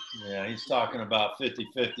far. Yeah, he's talking about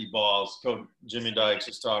 50-50 balls. Coach Jimmy Dykes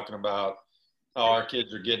is talking about how our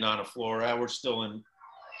kids are getting on the floor. We're still in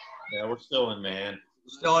man.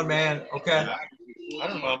 Still in man. Okay. Yeah, I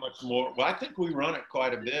don't know how much more. Well, I think we run it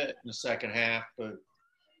quite a bit in the second half, but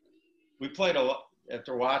we played a lot.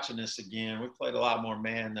 After watching this again, we played a lot more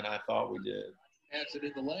man than I thought we did. That's it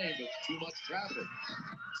in the lane, but too much traffic.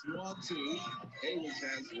 2-on-2. Haywood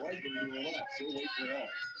has right to the left. She'll wait for help.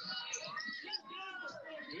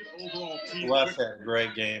 Overall team. Celeste had a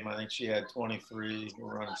great game. I think she had 23.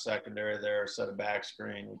 We're running secondary there, set a back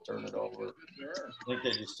screen. We turned it over. I think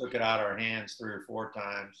they just took it out of our hands 3 or 4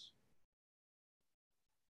 times.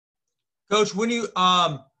 Coach, when you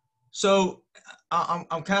so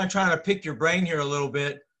I'm kind of trying to pick your brain here a little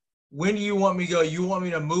bit. When do you want me to go? You want me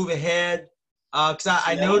to move ahead? Because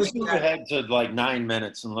I noticed move ahead to like 9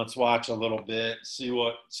 minutes and let's watch a little bit, see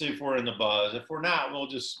if we're in the buzz. If we're not, we'll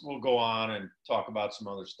go on and talk about some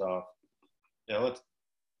other stuff. Yeah,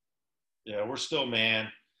 we're still man.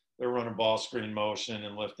 They're running ball screen motion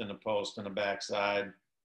and lifting the post on the backside.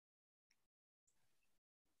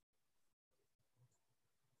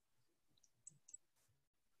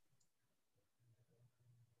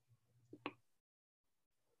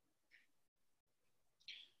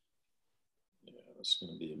 It's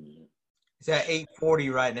going to be a minute. It's at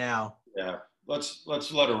 8:40 right now. Yeah, let's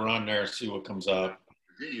let it run there and see what comes up.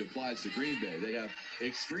 Virginia applies to Green Bay. They have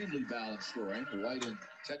extremely balanced scoring. White and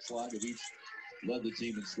Tetzlaff have each led the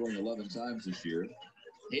team in scoring 11 times this year.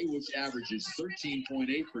 Haywood's averages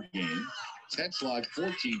 13.8 per game. Tetzlaff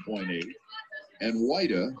 14.8, and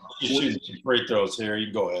Whita. You shoot some free throws here. You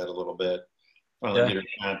can go ahead a little bit. Finally get her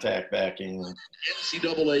contact back in.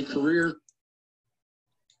 NCAA career.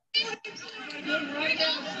 So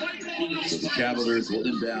the Cavaliers will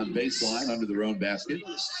inbound baseline under their own basket.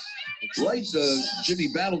 Right, Jimmy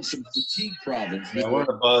battled some fatigue problems. Yeah, we're in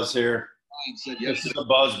a buzz here. This is a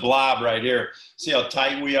buzz blob right here. See how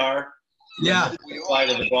tight we are? Yeah. The side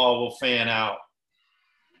of the ball will fan out.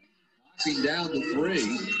 Knocking down the 3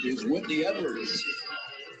 is Whitney Edwards.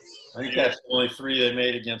 I think that's the only 3 they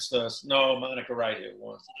made against us. No, Monica Wright hit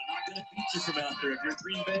one. They're not going to beat you from out there. If you're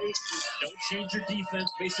Green Bay, don't change your defense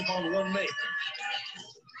based upon one make.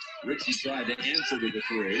 Richie tried to answer to the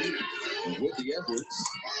 3. And Whitney Edwards.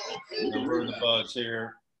 We're in the buzz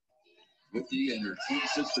here. Whitney and her twin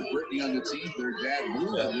sister Brittany on the team. Their dad,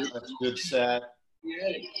 Lou. That's a good set.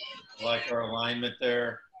 I like our alignment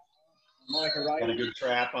there. Monica Wright. Got a good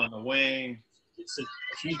trap on the wing. I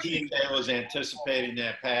think they was anticipating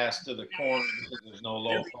that pass to the corner because there's no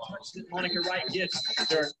low post. Monica Wright gets.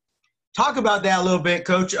 Talk about that a little bit,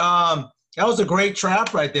 Coach. That was a great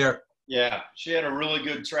trap right there. Yeah, she had a really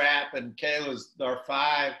good trap, and Kayla's, our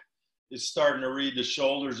 5, is starting to read the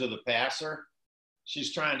shoulders of the passer.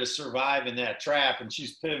 She's trying to survive in that trap, and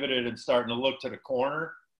she's pivoted and starting to look to the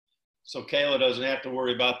corner. So Kayla doesn't have to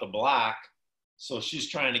worry about the block. So she's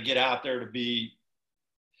trying to get out there to be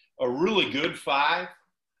a really good 5,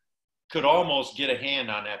 could almost get a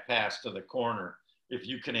hand on that pass to the corner if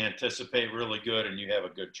you can anticipate really good and you have a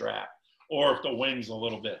good trap, or if the wing's a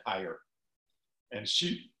little bit higher. And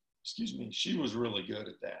she was really good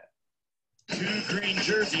at that. Two green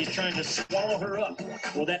jerseys trying to swallow her up.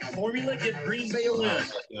 Will that formula give Green Bay a win?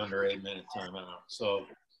 Under 8-minute timeout. So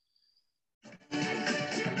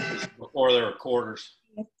before there were quarters.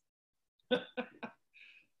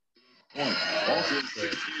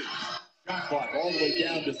 Shot clock all the way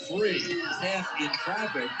down to 3. Half in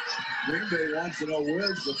traffic. Green Bay wants to know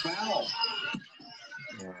where's the foul.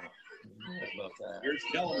 Yeah. About that. Here's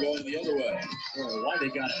Kellen going the other way. Oh, why they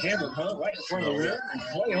got hammered, huh? Right in front of the rim and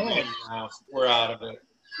play on. Now, we're out of it.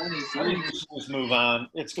 23. I think we should just move on.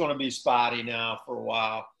 It's going to be spotty now for a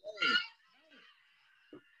while.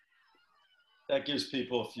 That gives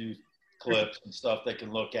people a few clips and stuff they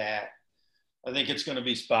can look at. I think it's going to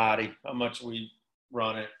be spotty how much we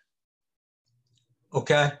run it.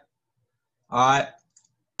 Okay. All right.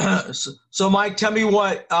 So Mike, tell me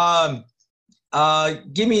what.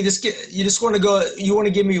 Give me this. You just want to go. You want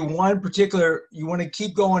to give me one particular. You want to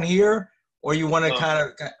keep going here, or you want to kind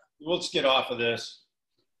of. Let's get off of this.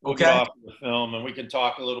 We'll Okay. get off of the film, and we can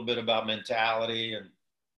talk a little bit about mentality and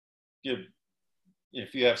give.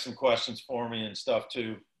 If you have some questions for me and stuff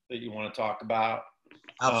too that you want to talk about.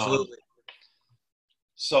 Absolutely.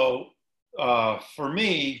 So for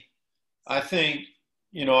me, I think,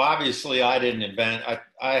 obviously I didn't invent.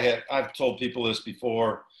 I've told people this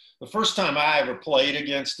before. The first time I ever played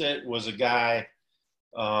against it was a guy,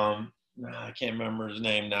 I can't remember his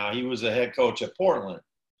name now. He was the head coach at Portland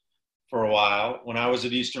for a while when I was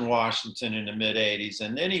at Eastern Washington in the mid-'80s.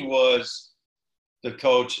 And then he was the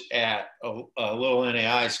coach at a little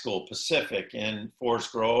NAI school, Pacific, in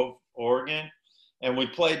Forest Grove, Oregon. And we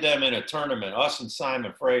played them in a tournament, us and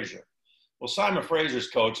Simon Fraser. Well, Simon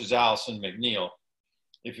Fraser's coach is Allison McNeil.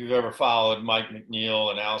 If you've ever followed Mike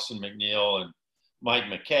McNeil and Allison McNeil and Mike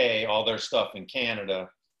McKay, all their stuff in Canada,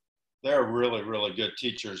 they're really, really good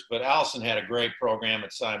teachers. But Allison had a great program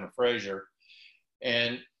at Simon Fraser.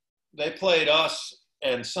 And they played us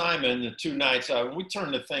and Simon the 2 nights out. We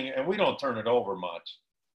turned the thing, and we don't turn it over much.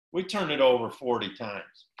 We turned it over 40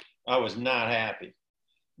 times. I was not happy.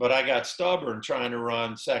 But I got stubborn trying to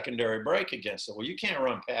run secondary break against it. Well, you can't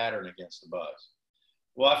run pattern against the Buzz.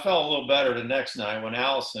 Well, I felt a little better the next night when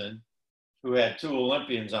Allison, who had 2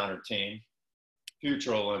 Olympians on her team,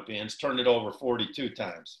 future Olympians, turned it over 42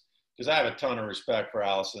 times. Because I have a ton of respect for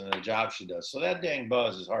Allison and the job she does. So that dang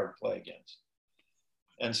Buzz is hard to play against.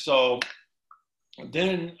 And so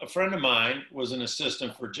then a friend of mine was an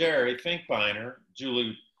assistant for Jerry Finkbeiner,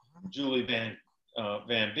 Julie Van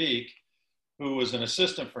Beek, who was an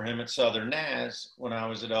assistant for him at Southern Naz when I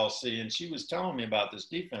was at LC. And she was telling me about this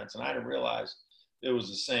defense, and I didn't realize it was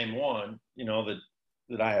the same one,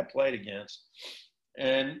 that I had played against.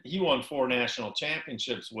 And he won 4 national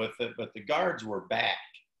championships with it, but the guards were back.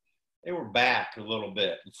 They were back a little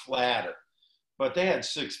bit and flatter. But they had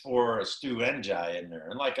 6'4" Stu Njai in there.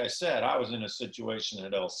 And like I said, I was in a situation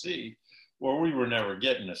at LC where we were never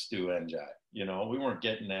getting a Stu Njai. We weren't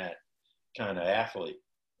getting that kind of athlete.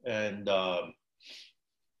 And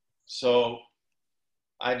so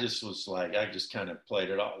I just was like, I just kind of played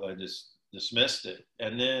it off. I just dismissed it.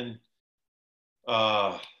 And then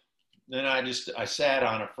I sat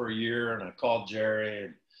on it for a year, and I called Jerry,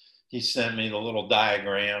 and he sent me the little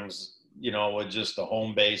diagrams, with just the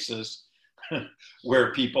home bases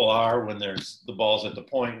where people are when there's the ball's at the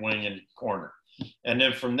point, wing, and corner. And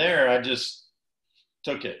then from there, I just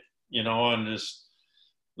took it, and just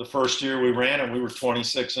the first year we ran it, we were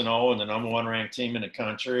 26-0 and the number 1 ranked team in the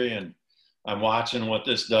country. And I'm watching what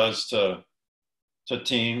this does to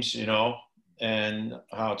teams, and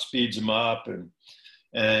how it speeds them up.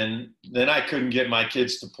 And then I couldn't get my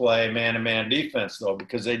kids to play man-to-man defense, though,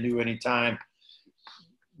 because they knew anytime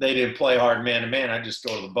they didn't play hard man-to-man, I'd just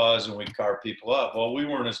go to the Buzz and we'd carve people up. Well, we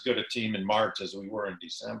weren't as good a team in March as we were in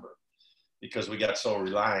December because we got so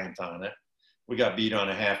reliant on it. We got beat on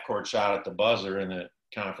a half-court shot at the buzzer in the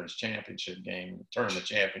conference championship game, tournament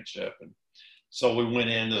championship. And so we went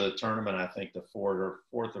into the tournament, I think, the 4th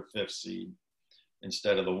or 5th seed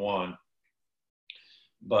instead of the 1.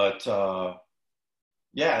 But,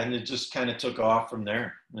 and it just kind of took off from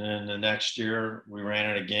there. And the next year we ran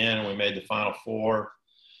it again, and we made the Final Four.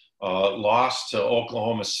 Lost to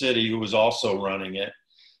Oklahoma City, who was also running it,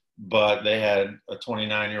 but they had a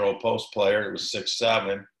 29-year-old post player that was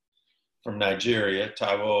 6'7" from Nigeria,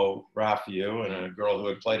 Taiwo Rafiu, and a girl who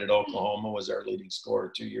had played at Oklahoma was their leading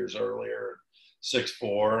scorer 2 years earlier,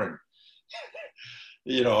 6'4", and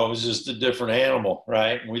it was just a different animal,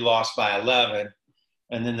 right? And we lost by 11,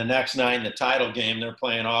 and then the next night in the title game, they're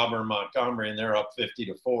playing Auburn Montgomery, and they're up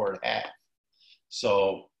 50-4 at half.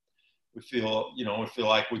 So we feel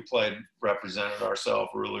like we represented ourselves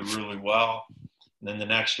really, really well. And then the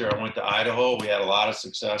next year I went to Idaho. We had a lot of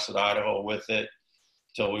success at Idaho with it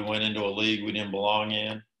until we went into a league we didn't belong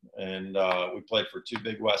in. And we played for 2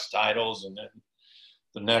 Big West titles. And then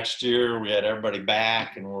the next year we had everybody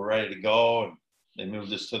back and we're ready to go. And they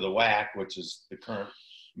moved us to the WAC, which is the current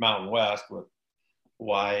Mountain West with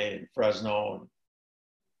Hawaii and Fresno and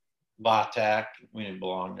Vatak. We didn't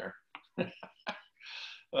belong there.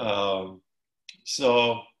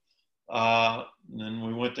 Then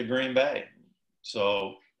we went to Green Bay.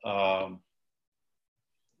 So,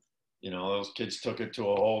 those kids took it to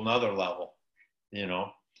a whole nother level,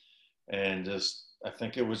 and I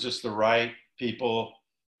think it was just the right people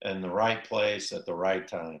and the right place at the right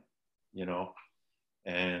time,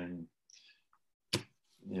 and,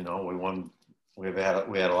 we won, we had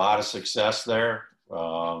a lot of success there.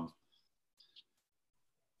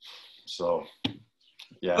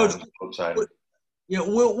 Yeah, I'm so excited.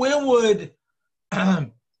 When would,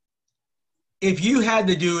 if you had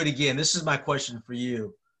to do it again, this is my question for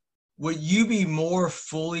you, would you be more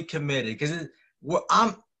fully committed? Because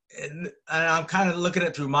I'm kind of looking at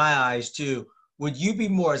it through my eyes too. Would you be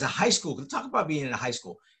more, as a high school, talk about being in a high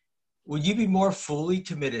school, would you be more fully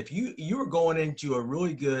committed? If you were going into a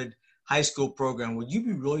really good high school program, would you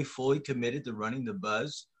be really fully committed to running the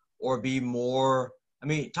Buzz, or be more,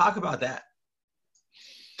 talk about that.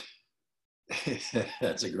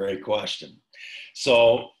 That's a great question.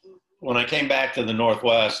 So when I came back to the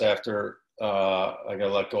Northwest after I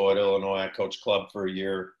got let go at Illinois, I coached club for a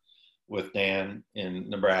year with Dan in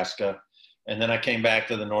Nebraska. And then I came back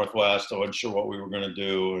to the Northwest. I wasn't sure what we were going to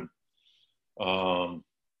do. And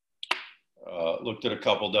looked at a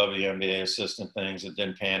couple WNBA assistant things that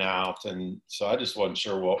didn't pan out. And so I just wasn't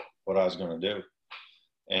sure what I was going to do.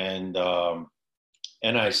 And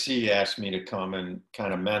NIC asked me to come and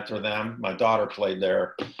kind of mentor them. My daughter played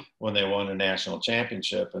there when they won a national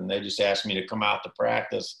championship, and they just asked me to come out to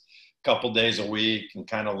practice a couple days a week and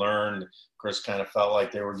kind of learn. Chris kind of felt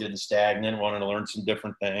like they were getting stagnant, wanted to learn some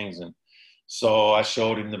different things. And so I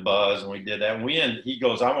showed him the Buzz, and we did that. And he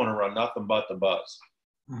goes, I want to run nothing but the Buzz.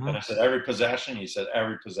 Mm-hmm. And I said, every possession? He said,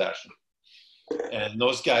 every possession. And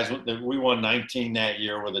those guys, we won 19 that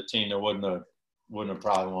year with a team that wouldn't have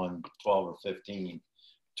probably won 12 or 15.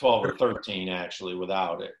 12 or 13 actually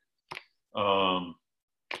without it. I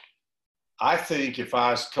think if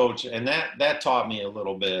I was coaching, and that taught me a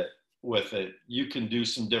little bit with it, you can do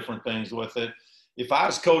some different things with it. If I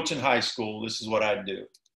was coaching high school, this is what I'd do.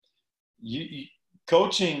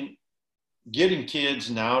 Coaching, getting kids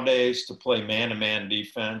nowadays to play man-to-man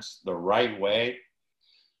defense the right way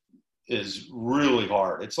is really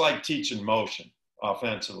hard. It's like teaching motion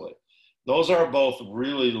offensively. Those are both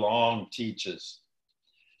really long teaches.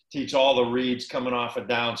 Teach all the reads coming off a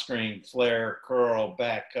down screen, flare, curl,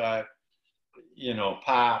 back cut,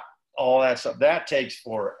 pop, all that stuff. That takes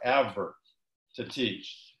forever to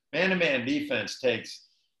teach. Man-to-man defense takes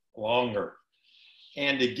longer.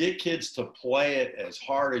 And to get kids to play it as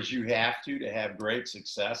hard as you have to have great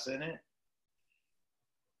success in it,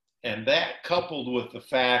 and that coupled with the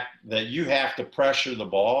fact that you have to pressure the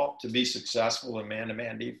ball to be successful in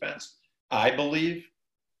man-to-man defense, I believe,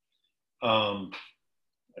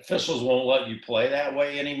 officials won't let you play that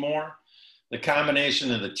way anymore. The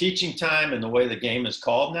combination of the teaching time and the way the game is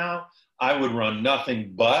called now, I would run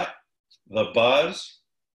nothing but the Buzz.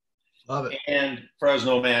 Love it. And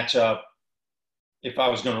Fresno matchup if I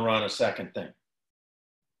was going to run a second thing.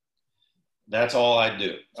 That's all I'd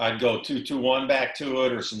do. I'd go 2-2-1 back to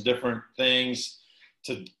it, or some different things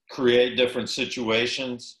to create different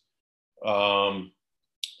situations.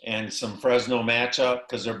 And some Fresno matchup,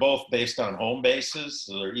 because they're both based on home bases,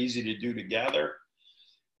 so they're easy to do together.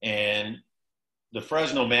 And the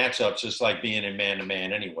Fresno matchup's just like being in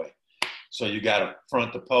man-to-man anyway. So you got a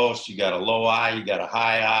front to post, you got a low eye, you got a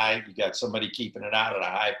high eye, you got somebody keeping it out at a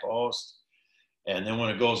high post. And then when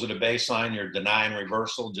it goes to the baseline, you're denying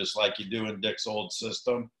reversal, just like you do in Dick's old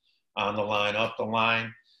system, on the line, up the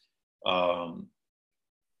line.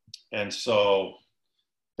 And so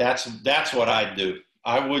that's what I'd do.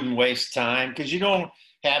 I wouldn't waste time, because you don't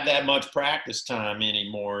have that much practice time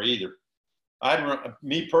anymore either. I'd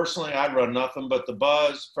run nothing but the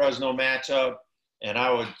Buzz, Fresno matchup, and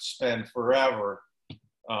I would spend forever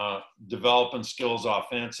developing skills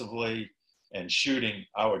offensively and shooting.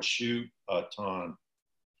 I would shoot a ton.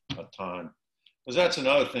 Because that's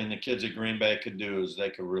another thing the kids at Green Bay could do, is they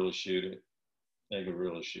could really shoot it.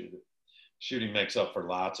 Shooting makes up for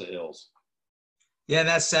lots of ills. Yeah,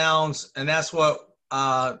 that's what,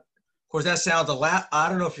 of course, that sounds I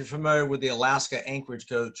don't know if you're familiar with the Alaska Anchorage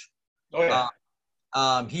coach. Oh,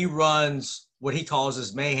 yeah. He runs what he calls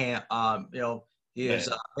his mayhem, his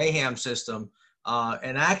mayhem system.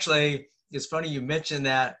 And actually, it's funny you mentioned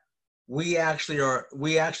that we actually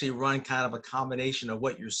run kind of a combination of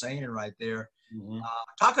what you're saying right there. Mm-hmm.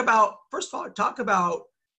 First of all, talk about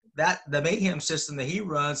that, the Mayhem system that he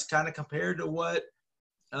runs kind of compared to what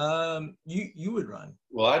you would run.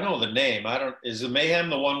 Well, I know the name. Is the Mayhem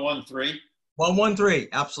the 113? 113,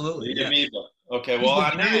 absolutely. Yeah. Okay, well,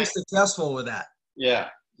 he's been very successful with that. Yeah.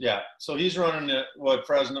 So he's running the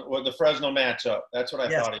Fresno matchup. That's what I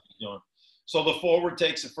thought he was doing. So the forward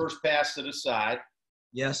takes the first pass to the side.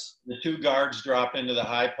 Yes. The two guards drop into the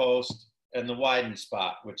high post and the widen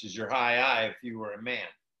spot, which is your high eye if you were a man.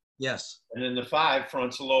 Yes. And then the 5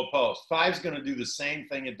 fronts a low post. 5's going to do the same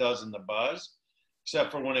thing it does in the buzz,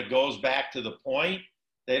 except for when it goes back to the point,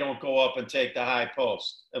 they don't go up and take the high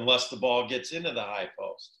post unless the ball gets into the high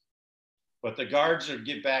post. But the guards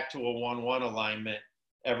get back to a 1-1 alignment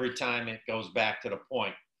every time it goes back to the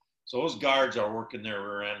point. So those guards are working their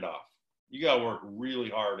rear end off. You got to work really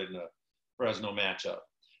hard in the Fresno matchup.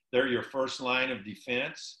 They're your first line of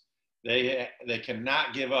defense. They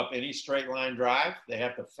cannot give up any straight line drive. They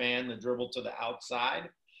have to fan the dribble to the outside,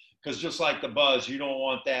 because just like the buzz, you don't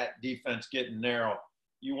want that defense getting narrow.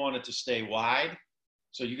 You want it to stay wide.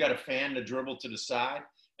 So you got to fan the dribble to the side,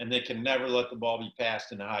 and they can never let the ball be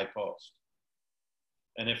passed in the high post.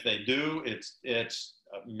 And if they do, it's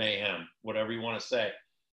mayhem, whatever you want to say.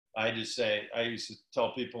 I used to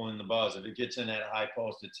tell people in the buzz, if it gets in that high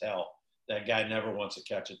post, it's hell. That guy never wants to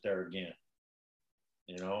catch it there again,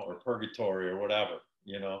 or purgatory or whatever,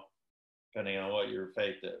 depending on what your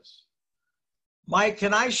faith is. Mike,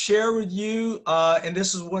 can I share with you, and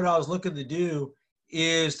this is what I was looking to do,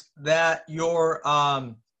 is that your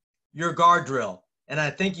guard drill, and I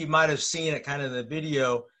think you might have seen it kind of in the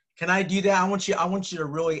video. Can I do that? I want you to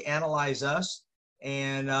really analyze us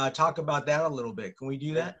and talk about that a little bit. Can we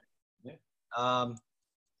do that? Yeah. I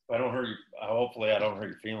don't hurt you. Hopefully I don't hurt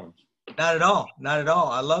your feelings. Not at all. Not at all.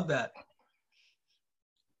 I love that.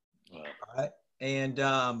 All right. And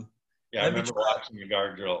I remember watching the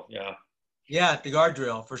guard drill. Yeah. Yeah, the guard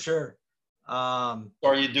drill for sure. So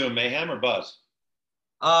are you doing mayhem or buzz?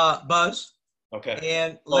 Buzz. Okay.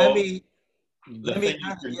 And so let me you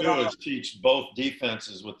can do is teach both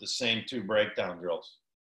defenses with the same 2 breakdown drills.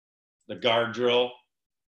 The guard drill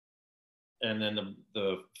and then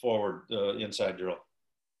the forward, the inside drill.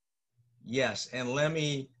 Yes, and let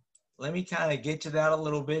me kind of get to that a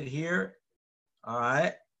little bit here. All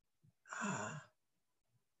right.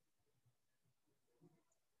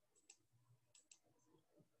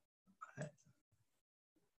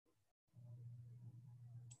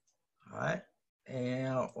 All right.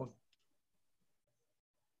 And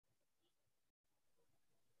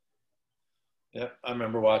Yep, I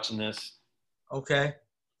remember watching this. Okay.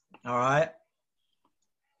 All right.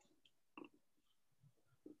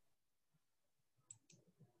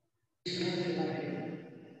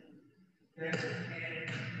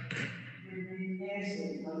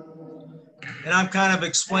 And I'm kind of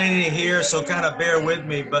explaining it here, so kind of bear with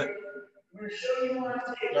me, but I'm going to show you on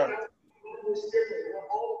tape how to do this differently.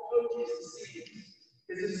 All the coaches to see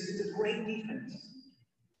this. It's a great defense.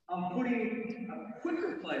 I'm putting a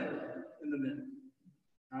quicker player in the middle.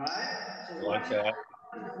 All right? So like that.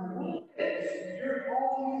 You're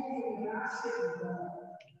all using the basket and the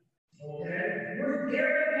ball. Okay? We're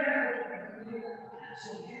very careful.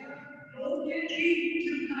 So don't get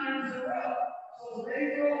beat 2 times in a row. So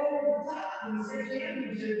they throw over the top in the state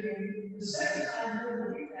championship game. The second time they're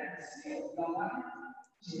going to beat that steal.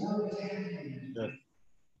 So we're the champions. Good.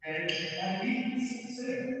 And we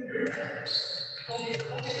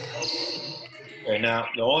Okay, now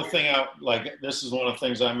the only thing this is one of the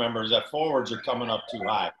things I remember is that forwards are coming up too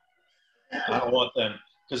high. I don't want them,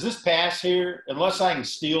 because this pass here, unless I can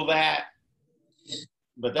steal that,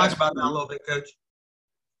 but that's talk about that a little bit, Coach.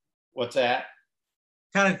 What's that?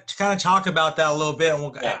 Kind of talk about that a little bit.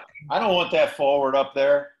 And I don't want that forward up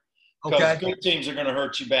there, because okay. Good teams are going to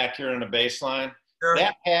hurt you back here in the baseline. Sure.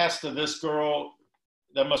 That pass to this girl,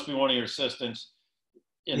 that must be one of your assistants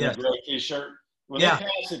in the gray T-shirt. When they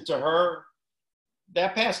pass it to her,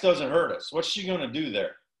 that pass doesn't hurt us. What's she going to do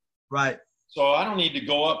there? Right. So I don't need to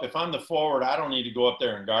go up. If I'm the forward, I don't need to go up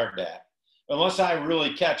there and guard that. Unless I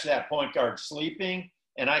really catch that point guard sleeping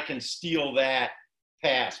and I can steal that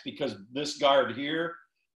pass, because this guard here,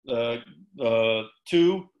 the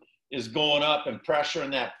 2, is going up and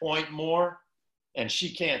pressuring that point more, and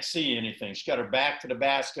she can't see anything. She's got her back to the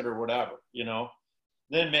basket or whatever,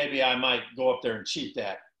 Then maybe I might go up there and cheat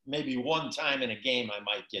that. Maybe one time in a game I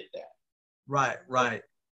might get that. Right.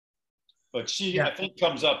 But she, I think,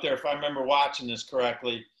 comes up there, if I remember watching this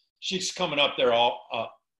correctly, she's coming up there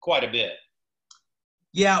quite a bit.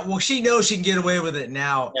 Yeah, well, she knows she can get away with it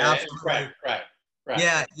now. Yeah, Absolutely.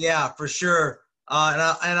 right. Yeah, for sure. And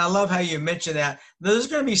I love how you mentioned that. There's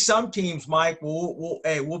going to be some teams, Mike. We'll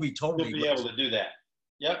be totally You'll be able to do that.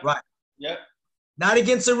 Yep. right. Yep. Not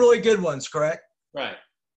against the really good ones, correct? Right.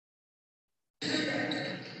 See,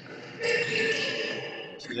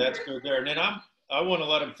 that's good there. And then I want to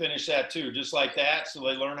let them finish that too, just like that, so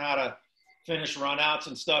they learn how to finish runouts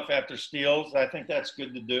and stuff after steals. I think that's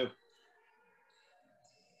good to do.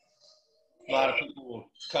 A lot of people will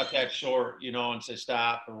cut that short, and say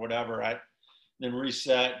stop or whatever. Then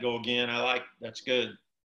reset, go again. That's good.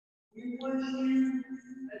 One thing.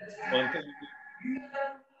 I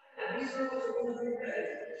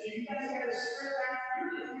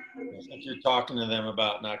think you're talking to them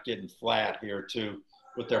about not getting flat here too,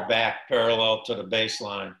 with their back parallel to the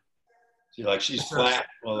baseline. See, like she's flat.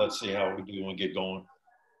 Well, let's see how we do when we get going.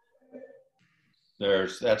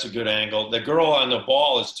 That's a good angle. The girl on the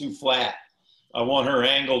ball is too flat. I want her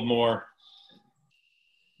angled more.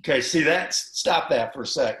 Okay, see that? Stop that for a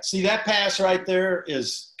sec. See that pass right there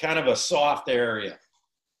is kind of a soft area.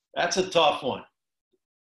 That's a tough one.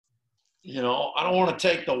 I don't want to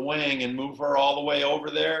take the wing and move her all the way over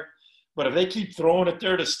there. But if they keep throwing it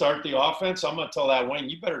there to start the offense, I'm going to tell that wing,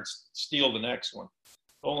 you better steal the next one.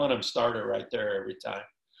 Don't let them start it right there every time.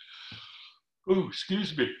 Ooh,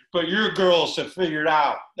 excuse me. But your girls have figured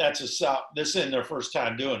out this isn't their first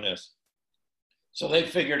time doing this. So they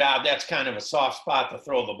figured out that's kind of a soft spot to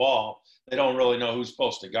throw the ball. They don't really know who's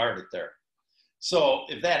supposed to guard it there. So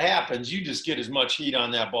if that happens, you just get as much heat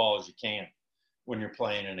on that ball as you can when you're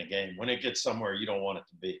playing in a game. When it gets somewhere you don't want it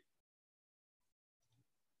to be.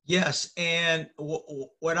 Yes, and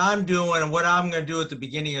what I'm doing and what I'm going to do at the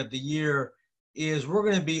beginning of the year is we're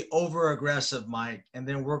going to be over aggressive, Mike, and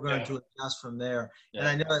then we're going to adjust from there. Yeah. And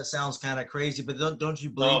I know that sounds kind of crazy, but don't you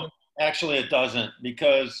believe it? Actually, it doesn't,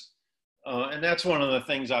 because and that's one of the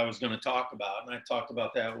things I was going to talk about, and I talked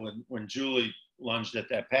about that when Julie lunged at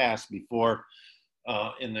that pass before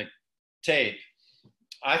in the tape.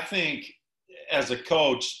 I think as a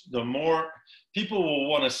coach, the more people will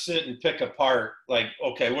want to sit and pick apart, like,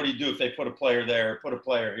 okay, what do you do if they put a player there, put a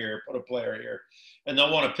player here, put a player here? And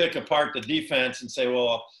they'll want to pick apart the defense and say,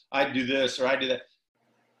 well, I do this or I do that.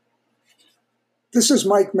 This is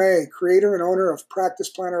Mike May, creator and owner of Practice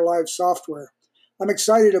Planner Live software. I'm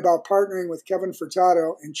excited about partnering with Kevin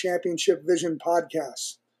Furtado and Championship Vision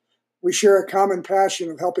podcasts. We share a common passion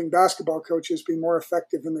of helping basketball coaches be more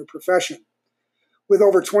effective in their profession. With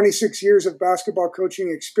over 26 years of basketball coaching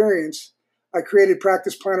experience, I created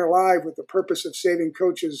Practice Planner Live with the purpose of saving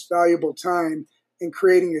coaches valuable time in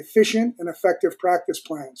creating efficient and effective practice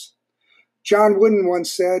plans. John Wooden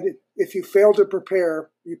once said, if you fail to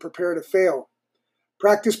prepare, you prepare to fail.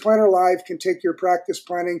 Practice Planner Live can take your practice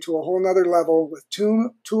planning to a whole nother level with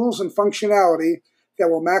tools and functionality that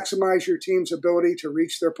will maximize your team's ability to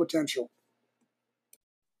reach their potential.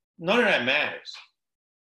 None of that matters.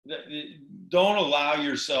 Don't allow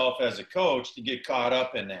yourself as a coach to get caught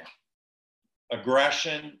up in that.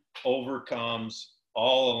 Aggression overcomes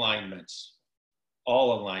all alignments.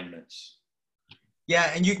 All alignments.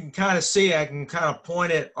 Yeah, and you can kind of see, I can kind of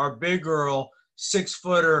point at our big girl,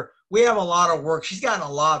 6-footer. We have a lot of work. She's gotten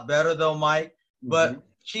a lot better though, Mike, but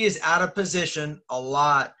she is out of position a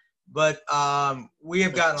lot. But we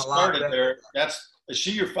have gotten a lot better. There. Is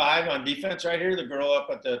she your 5 on defense right here? The girl up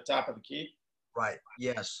at the top of the key? Right.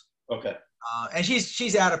 Yes. Okay. And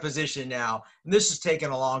she's out of position now. And this has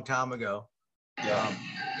taken a long time ago. Yeah.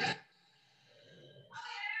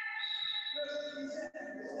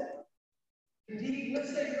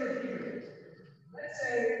 Let's say you're here. Let's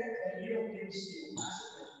say that you don't get to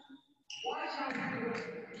watch how you do it.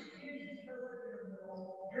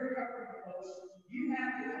 You're covering close. You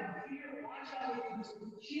have to come here. Watch how you do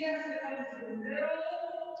it. She has to come to the middle.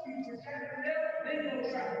 You protect the middle, then go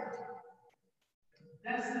travel.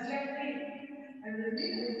 That's the technique. And then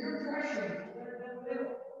when you're pressuring, you let it go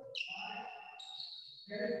middle.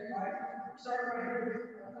 Okay? Right? Start right here.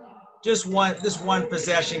 Just this one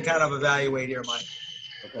possession kind of evaluate here, Mike.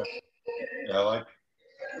 Okay. Yeah, I like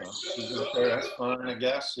she's up there. That's fine, I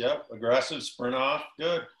guess. Yep. Aggressive, sprint off.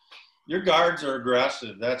 Good. Your guards are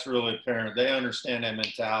aggressive. That's really apparent. They understand that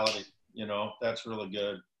mentality. That's really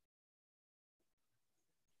good.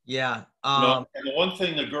 Yeah. And the one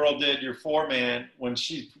thing the girl did, your 4-man, when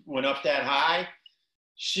she went up that high,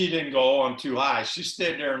 she didn't go on too high. She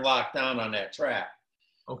stayed there and locked down on that trap.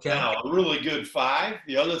 Okay. Now, a really good 5,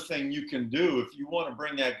 the other thing you can do if you want to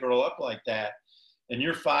bring that girl up like that, and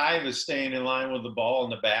your 5 is staying in line with the ball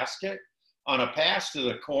in the basket, on a pass to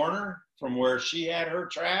the corner from where she had her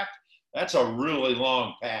trapped, that's a really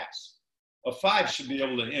long pass. A 5 should be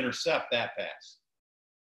able to intercept that pass,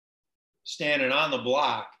 standing on the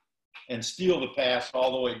block and steal the pass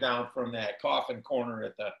all the way down from that coffin corner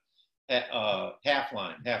at the half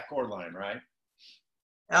court line, right?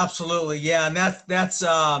 Absolutely, yeah, and that's that's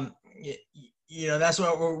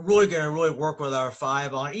what we're really going to work with our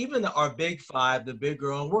 5 on. Even our big 5, the big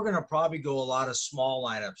girl, and we're going to probably go a lot of small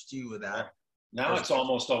lineups too with that. Now it's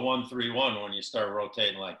almost a 1-3-1 when you start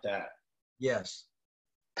rotating like that. Yes,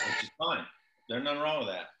 which is fine. There's nothing wrong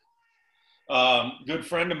with that. Good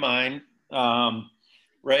friend of mine,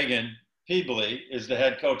 Reagan Peebley, is the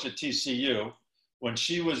head coach at TCU. When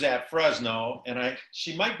she was at Fresno, and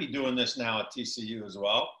she might be doing this now at TCU as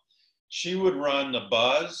well, she would run the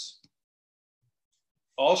buzz.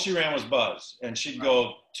 All she ran was buzz, and she'd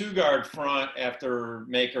go 2-guard front after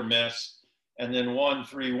make or miss, and then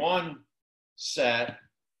 1-3-1 set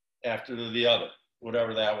after the other,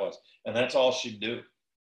 whatever that was. And that's all she'd do.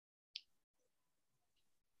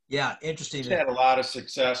 Yeah, interesting. She had a lot of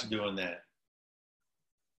success doing that.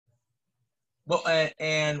 Well,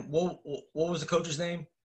 and what was the coach's name?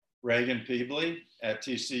 Reagan Peebley at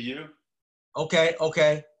TCU.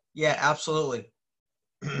 Okay. Yeah, absolutely.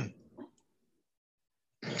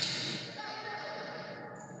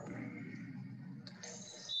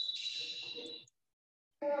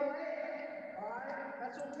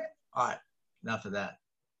 All right, enough of that.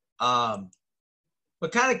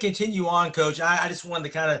 But kind of continue on, Coach. I just wanted to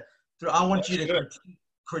kind of I want you to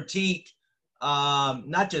critique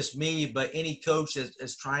not just me, but any coach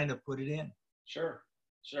that's trying to put it in. Sure.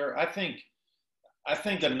 I think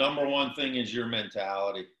the number one thing is your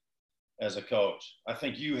mentality as a coach. I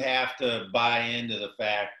think you have to buy into the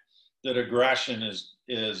fact that aggression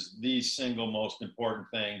is the single most important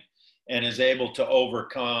thing, and is able to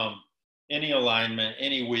overcome any alignment,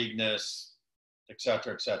 any weakness, et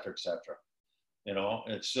cetera, et cetera, et cetera. You know,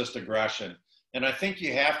 it's just aggression. And I think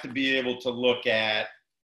you have to be able to look at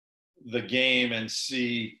the game and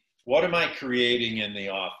see, what am I creating in the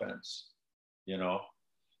offense? You know,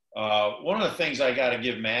 one of the things I got to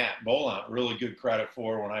give Matt Bolant really good credit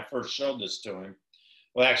for when I first showed this to him.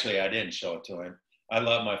 Well, actually, I didn't show it to him. I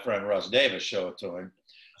let my friend Russ Davis show it to him.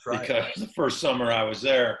 Right. Because the first summer I was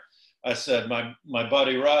there, I said, my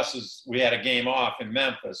buddy Russ we had a game off in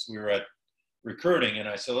Memphis. We were at recruiting, and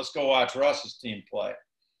I said, let's go watch Russ's team play.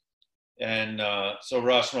 And so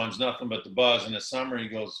Russ runs nothing but the buzz. In the summer, he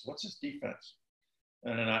goes, what's his defense?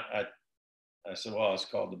 And then I said, well, it's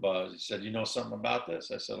called the buzz. He said, you know something about this?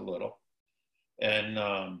 I said, a little. And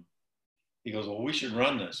he goes, well, we should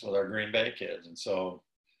run this with our Green Bay kids. And so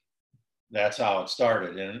that's how it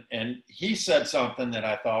started. And he said something that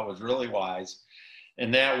I thought was really wise.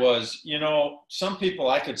 And that was, you know, some people,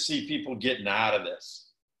 I could see people getting out of this,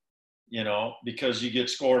 you know, because you get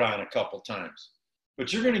scored on a couple times.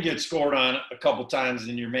 But you're going to get scored on a couple times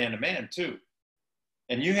in your man-to-man too.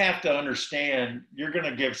 And you have to understand you're going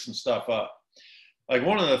to give some stuff up. Like,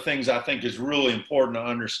 one of the things I think is really important to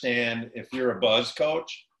understand if you're a buzz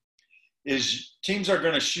coach is teams are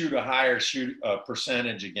going to shoot a higher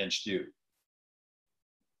percentage against you.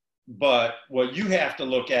 But what you have to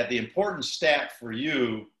look at, the important stat for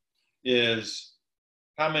you, is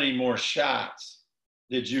how many more shots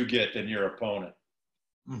did you get than your opponent?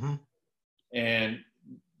 Mm-hmm. And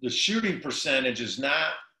the shooting percentage is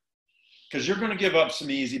not, because you're going to give up some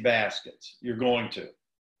easy baskets. You're going to.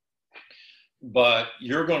 But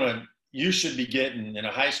you should be getting, in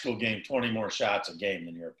a high school game, 20 more shots a game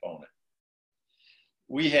than your opponent.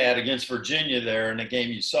 We had against Virginia there in the game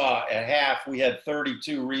you saw, at half, we had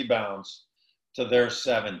 32 rebounds to their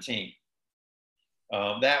 17.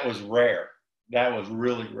 That was rare. That was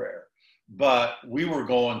really rare. But we were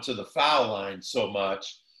going to the foul line so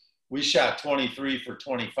much. We shot 23 for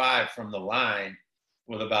 25 from the line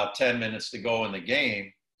with about 10 minutes to go in the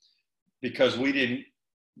game, because we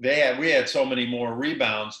had so many more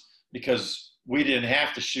rebounds because we didn't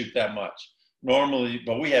have to shoot that much normally,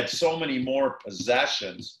 but we had so many more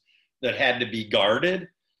possessions that had to be guarded.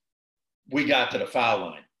 We got to the foul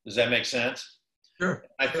line. Does that make sense? Sure.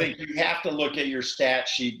 I think you have to look at your stat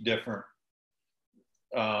sheet different.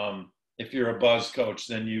 If you're a buzz coach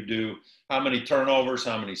than you do how many turnovers,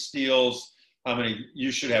 how many steals,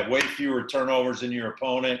 you should have way fewer turnovers than your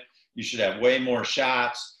opponent. You should have way more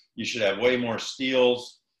shots. You should have way more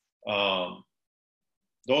steals.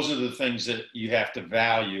 Those are the things that you have to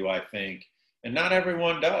value, I think. And not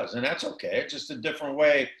everyone does, and that's okay. It's just a different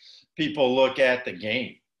way people look at the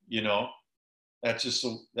game, you know. That's just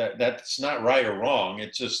that's not right or wrong.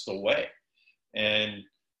 It's just the way. And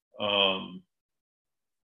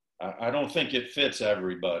I don't think it fits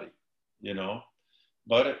everybody, you know.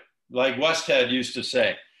 But like Westhead used to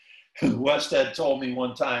say, Westhead told me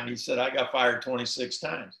one time, he said, I got fired 26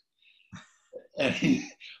 times. And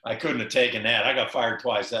I couldn't have taken that. I got fired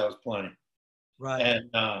twice. That was plenty. Right.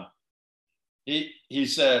 And he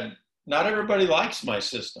said, not everybody likes my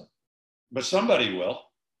system, but somebody will.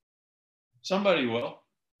 Somebody will.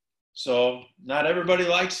 So not everybody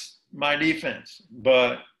likes my defense,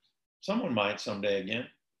 but someone might someday again,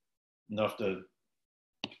 enough to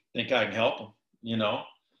think I can help them. You know,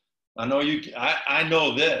 I know I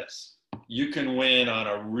know this. You can win on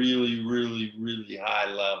a really, really, really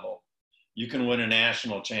high level. You can win a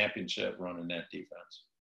national championship running that defense.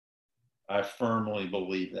 I firmly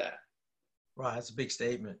believe that. Right. That's a big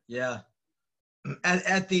statement. Yeah.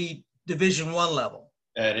 At the Division I level.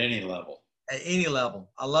 At any level. At any level.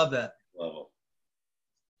 I love that. Level.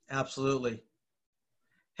 Absolutely.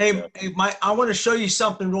 Hey, I want to show you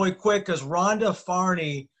something really quick because Rhonda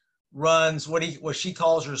Farney runs what she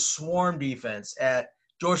calls her swarm defense at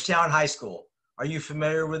Georgetown High School. Are you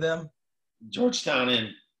familiar with them? Georgetown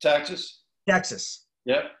in Texas? Texas.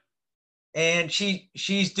 Yep. And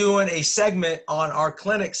she's doing a segment on our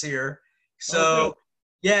clinics here. So,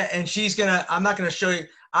 yeah, and I'm not going to show you.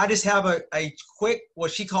 I just have a quick, what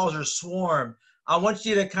she calls her swarm. I want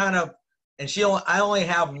you to kind of, and I only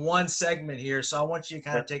have one segment here, so I want you to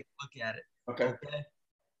kind of take a look at it. Okay.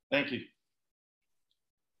 Thank you.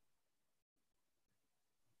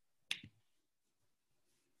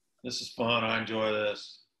 This is fun. I enjoy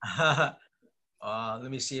this. Let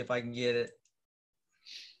me see if I can get it.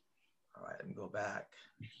 All right, let me go back.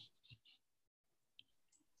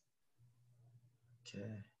 Okay.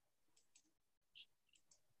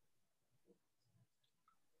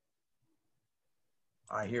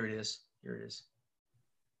 All right, here it is. Here it is.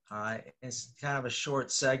 All right, it's kind of a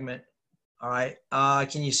short segment. All right,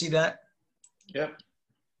 can you see that? Yep.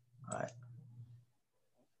 All right.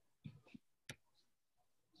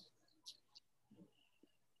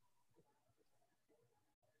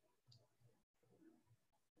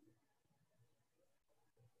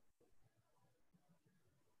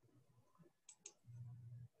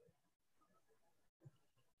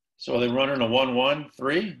 So are they running a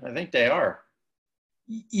 1-1-3? I think they are.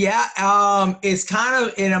 Yeah, it's kind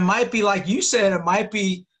of, and it might be like you said, it might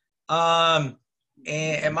be, and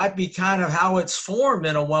it might be kind of how it's formed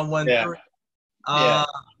in a 1-1-3. Yeah. Yeah.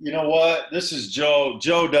 You know what? This is Joe.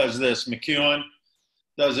 Joe does this. McEwen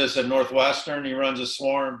does this at Northwestern. He runs a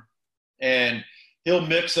swarm, and he'll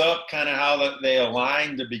mix up kind of how they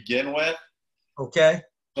align to begin with. Okay.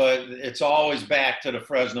 But it's always back to the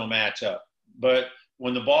Fresno matchup. But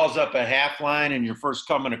when the ball's up at half line and you're first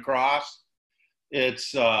coming across,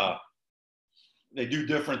 it's they do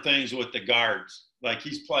different things with the guards. Like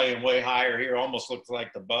he's playing way higher here, almost looks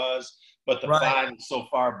like the Buzz, but the 5 is so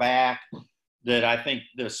far back that I think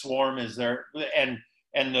the swarm is there, and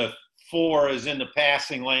the 4 is in the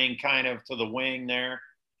passing lane, kind of to the wing there.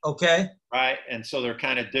 Okay. Right, and so they're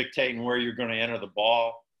kind of dictating where you're going to enter the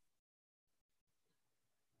ball.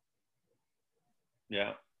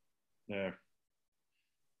 Yeah. Yeah.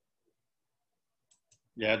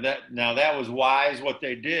 Yeah, that was wise. What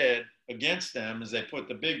they did against them is they put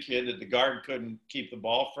the big kid that the guard couldn't keep the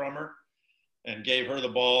ball from her and gave her the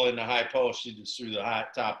ball in the high post. She just threw the high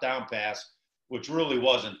top-down pass, which really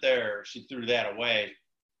wasn't there. She threw that away.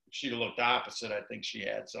 If she'd have looked opposite, I think she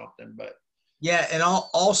had something. But yeah, and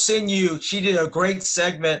I'll send you. She did a great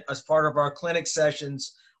segment as part of our clinic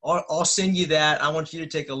sessions. I'll send you that. I want you to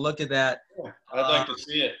take a look at that. Yeah, I'd like to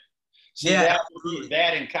see it. See, yeah,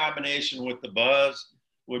 that in combination with the Buzz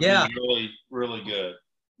would be really, really good.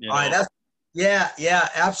 You know? All right, yeah,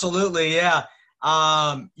 absolutely, yeah.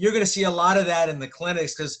 You're going to see a lot of that in the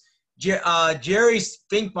clinics because Jerry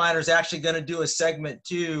Finkbeiner is actually going to do a segment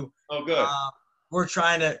too. Oh, good. We're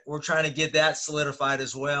trying to get that solidified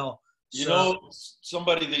as well. You know,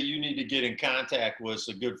 somebody that you need to get in contact with is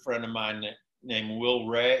a good friend of mine named Will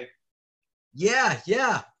Ray. Yeah.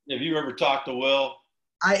 Have you ever talked to Will?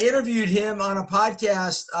 I interviewed him on a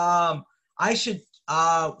podcast.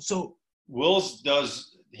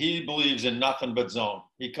 He believes in nothing but zone.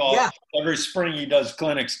 He calls every spring he does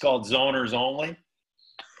clinics called Zoners Only.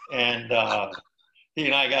 And he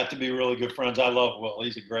and I got to be really good friends. I love Will.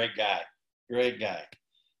 He's a great guy.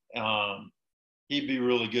 He'd be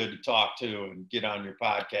really good to talk to and get on your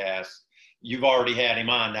podcast. You've already had him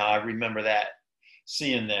on now. I remember that,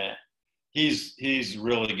 seeing that. He's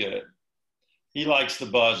really good. He likes the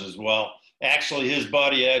Buzz as well. Actually, his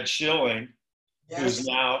buddy Ed Schilling, who's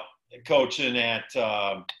now coaching at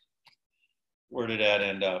where did Ed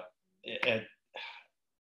end up?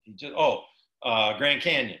 Grand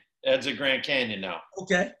Canyon. Ed's at Grand Canyon now.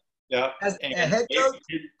 Okay. Yeah. As a head coach?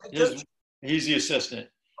 He's the assistant.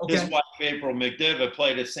 His wife, April McDivitt,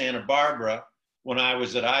 played at Santa Barbara when I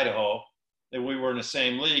was at Idaho, and we were in the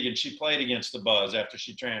same league, and she played against the Buzz after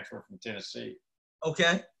she transferred from Tennessee.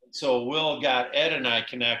 Okay. So Will got Ed and I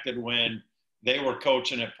connected when they were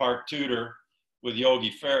coaching at Park Tudor with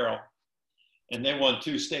Yogi Ferrell, and they won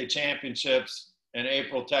 2 state championships. And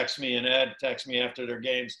April texted me and Ed texted me after their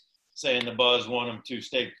games saying the Buzz won them 2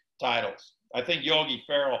 state titles. I think Yogi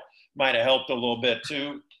Ferrell might have helped a little bit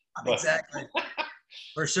too. But, exactly.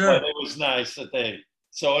 For sure. But it was nice that they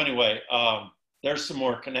 – so anyway, there's some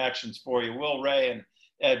more connections for you. Will Ray and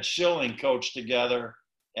Ed Schilling coached together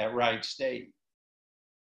at Wright State.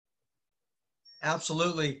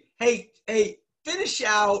 Absolutely. Hey, finish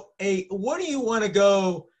out what do you want to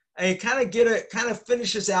go kind of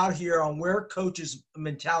finish us out here on where coaches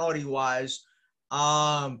mentality wise,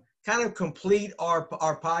 kind of complete our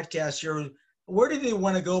podcast here. Where do they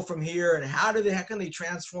want to go from here, and how can they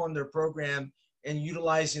transform their program and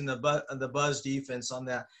utilizing the Buzz defense on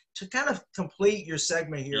that to kind of complete your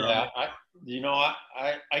segment here? Yeah,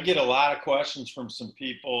 I get a lot of questions from some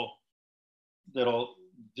people that'll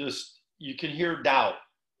just, you can hear doubt,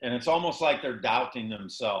 and it's almost like they're doubting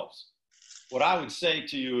themselves. What I would say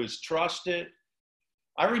to you is trust it.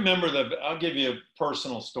 I remember I'll give you a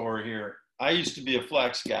personal story here. I used to be a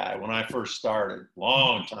flex guy when I first started,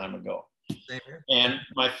 long time ago. Same here. And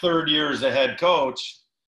my 3rd year as a head coach,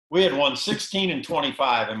 we had won 16 and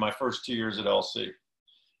 25 in my first 2 years at LC.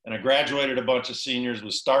 And I graduated a bunch of seniors,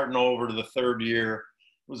 was starting over to the 3rd year.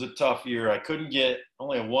 It was a tough year. I couldn't get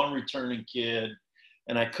only a 1 returning kid,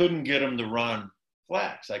 and I couldn't get him to run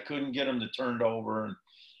flex. I couldn't get him to turn over. And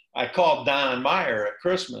I called Don Meyer at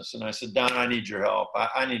Christmas, and I said, Don, I need your help.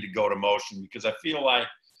 I need to go to motion because I feel like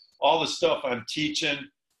all the stuff I'm teaching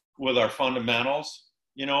with our fundamentals,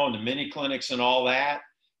 and the mini clinics and all that,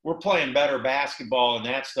 we're playing better basketball and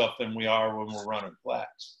that stuff than we are when we're running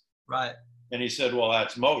flex. Right. And he said, well,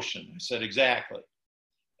 that's motion. I said, exactly.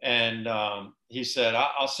 And he said,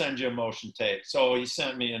 I'll send you a motion tape. So he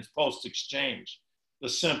sent me in post-exchange, the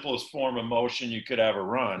simplest form of motion you could ever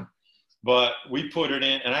run. But we put it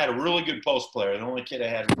in, and I had a really good post player, the only kid I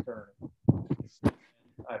had returning.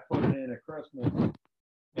 I put it in at Christmas,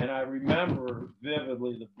 and I remember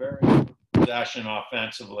vividly the very first possession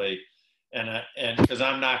offensively, and because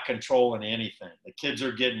I'm not controlling anything. The kids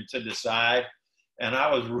are getting to decide, and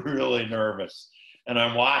I was really nervous. And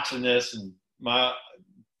I'm watching this, and my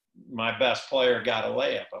best player got a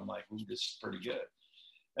layup. I'm like, ooh, this is pretty good.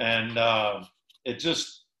 And it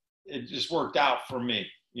just worked out for me.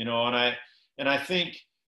 And I think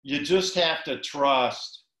you just have to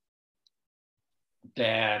trust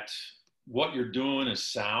that what you're doing is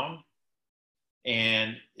sound.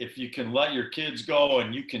 And if you can let your kids go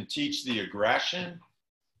and you can teach the aggression,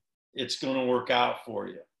 it's going to work out for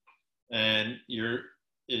you. And you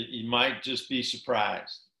might just be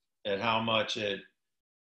surprised at how much I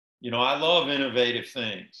love innovative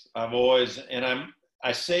things.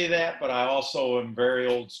 I say that, but I also am very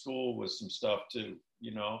old school with some stuff too.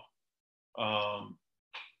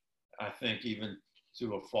 I think even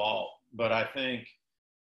to a fault, but I think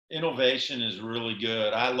innovation is really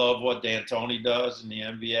good. I love what D'Antoni does in the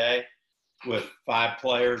NBA with 5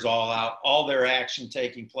 players all out, all their action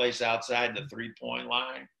taking place outside the 3-point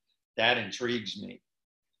line. That intrigues me.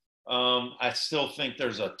 I still think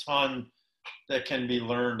there's a ton that can be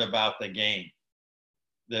learned about the game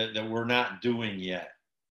that we're not doing yet.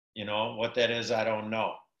 What that is, I don't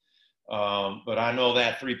know. But I know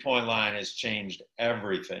that 3-point line has changed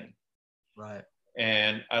everything. Right.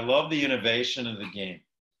 And I love the innovation of the game.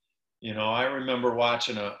 I remember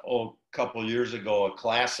watching a couple years ago, a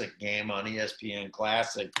classic game on ESPN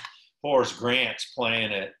Classic, Horace Grant's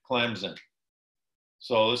playing at Clemson.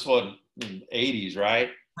 So this was in the 80s, right?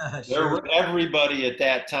 Sure. Everybody at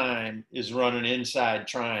that time is running inside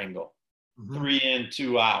triangle, 3 in,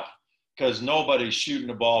 2 out, because nobody's shooting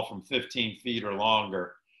the ball from 15 feet or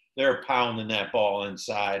longer. They're pounding that ball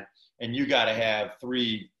inside, and you got to have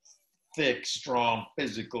 3 thick, strong,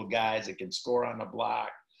 physical guys that can score on the block,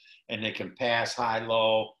 and they can pass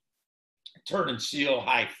high-low, turn and seal,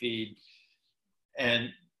 high feed. And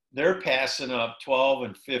they're passing up 12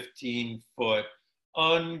 and 15-foot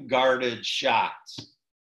unguarded shots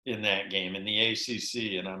in that game in the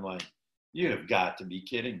ACC. And I'm like, you have got to be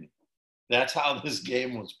kidding me. That's how this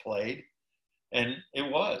game was played. And it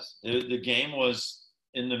was. The game was,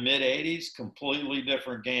 in the mid-'80s, completely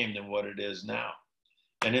different game than what it is now.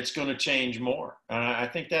 And it's going to change more. And I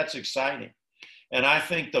think that's exciting. And I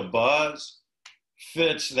think the Buzz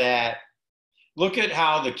fits that. Look at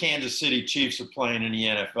how the Kansas City Chiefs are playing in the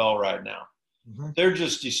NFL right now. They're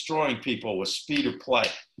just destroying people with speed of play.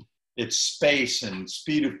 it's space and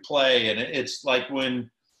speed of play. And it's like when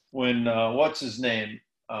what's his name?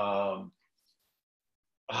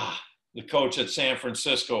 The coach at San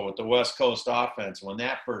Francisco with the West Coast offense, when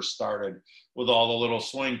that first started with all the little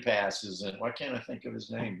swing passes. And why can't I think of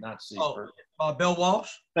his name? Not Seifert. Bill Walsh?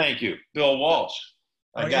 Thank you. Bill Walsh.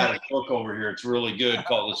 I got yeah. his book over here. It's really good,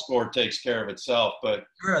 called The Score Takes Care of Itself. But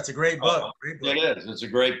sure, it's a great book. Great book. It is. It's a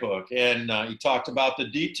great book. And he talked about the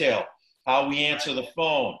detail, how we answer the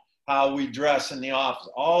phone, how we dress in the office,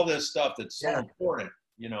 all this stuff that's so important,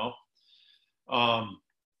 you know.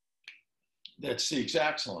 That seeks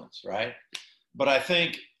excellence, right? But I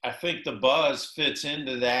think the buzz fits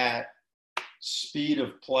into that speed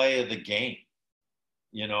of play of the game,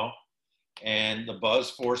 you know, and the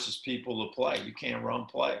buzz forces people to play. You can't run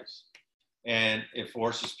plays, and it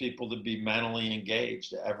forces people to be mentally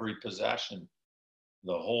engaged every possession,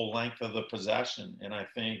 the whole length of the possession. And I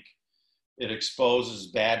think it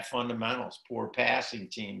exposes bad fundamentals. Poor passing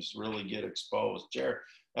teams really get exposed.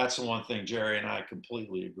 That's the one thing Jerry and I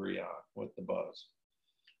completely agree on with the buzz.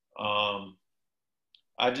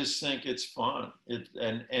 I just think it's fun.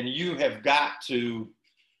 And you have got to,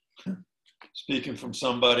 speaking from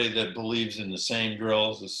somebody that believes in the same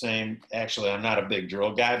drills, actually I'm not a big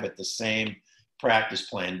drill guy, but the same practice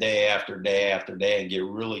plan day after day after day, and get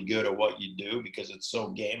really good at what you do because it's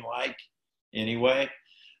so game-like anyway.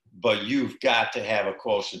 But you've got to have a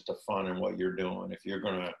quotient of fun in what you're doing if you're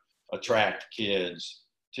going to attract kids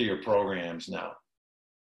to your programs now.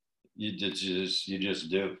 You just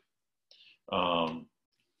do.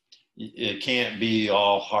 It can't be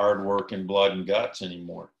all hard work and blood and guts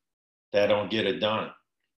anymore. That don't get it done,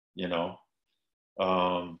 you know.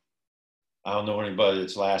 I don't know anybody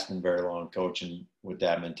that's lasting very long coaching with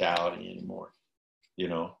that mentality anymore, you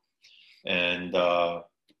know. And I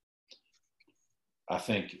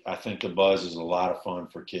think the buzz is a lot of fun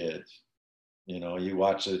for kids. You know, you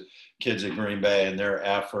watch the kids at Green Bay and their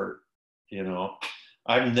effort, you know.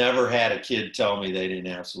 I've never had a kid tell me they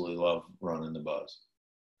didn't absolutely love running the buzz.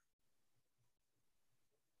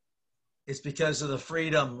 It's because of the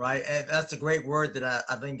freedom, right? And that's a great word that I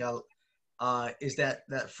think is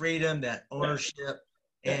that freedom, that ownership,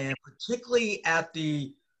 and particularly at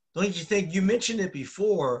the, don't you think, you mentioned it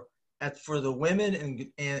before, for the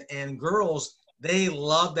women and girls, they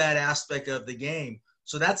love that aspect of the game.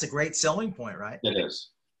 So that's a great selling point, right? It is.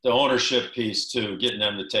 The ownership piece too, getting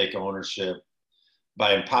them to take ownership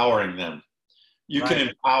by empowering them. You can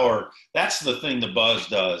empower. That's the thing the buzz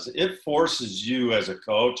does. It forces you as a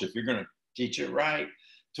coach, if you're going to teach it right,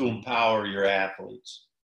 to empower your athletes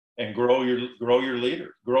and grow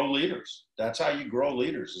leaders. That's how you grow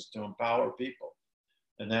leaders, is to empower people.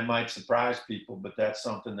 And that might surprise people, but that's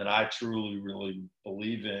something that I truly, really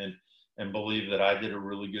believe in, and believe that I did a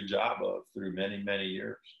really good job of through many, many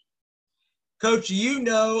years. Coach, you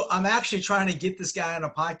know, I'm actually trying to get this guy on a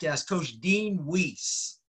podcast, Coach Dean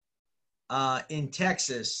Weiss in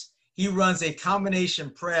Texas. He runs a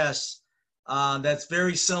combination press that's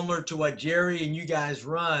very similar to what Jerry and you guys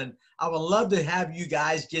run. I would love to have you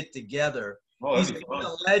guys get together. He's a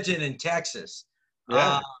legend in Texas.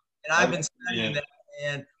 Yeah. And I've been studying that.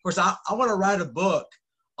 And, of course, I want to write a book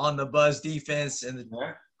on the buzz defense. And and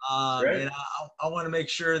I want to make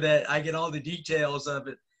sure that I get all the details of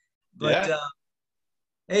it. But,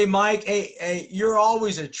 hey, Mike, hey, you're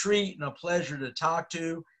always a treat and a pleasure to talk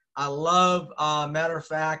to. I love, matter of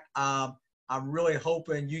fact, I'm really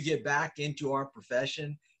hoping you get back into our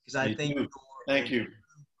profession, because I think you're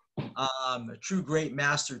a true great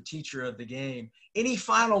master teacher of the game. Any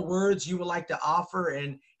final words you would like to offer,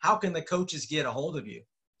 and how can the coaches get a hold of you?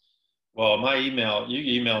 Well, my email, you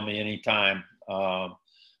can email me anytime. I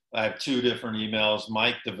have two different emails.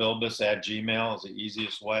 Mike Divilbiss at Gmail is the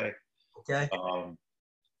easiest way. Okay.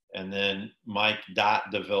 And then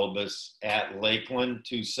Mike.Divilbiss at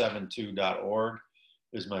Lakeland272.org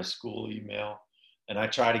is my school email. And I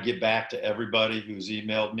try to get back to everybody who's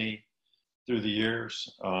emailed me through the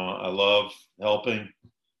years. I love helping.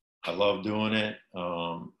 I love doing it.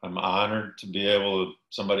 I'm honored to be able to,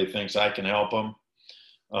 somebody thinks I can help them.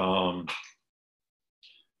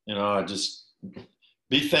 You know, I just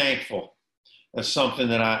be thankful. That's something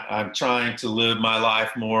that I'm trying to live my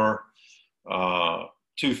life more.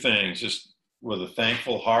 Two things, just with a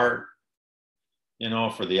thankful heart, you know,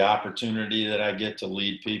 for the opportunity that I get to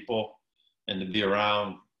lead people and to be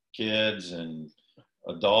around kids and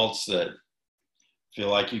adults that feel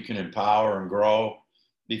like you can empower and grow.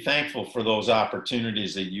 Be thankful for those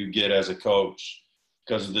opportunities that you get as a coach,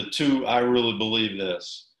 because I really believe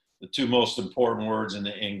this, the two most important words in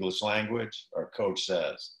the English language are coach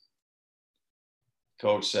says.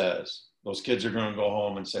 Coach says. those kids are going to go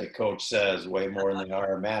home and say, Coach says way more than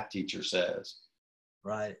our math teacher says.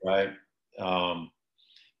 Right. Right.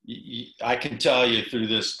 I can tell you through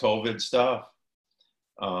this COVID stuff,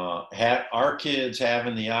 our kids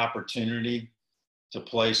having the opportunity to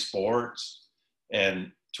play sports,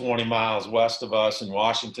 and 20 miles west of us in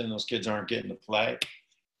Washington, those kids aren't getting to play.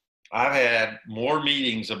 I've had more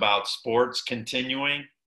meetings about sports continuing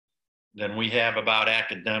than we have about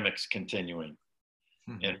academics continuing.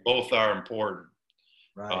 And both are important.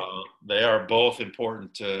 Right. They are both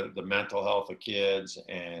important to the mental health of kids.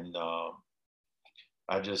 And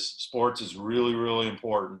sports is really, really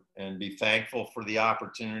important, and be thankful for the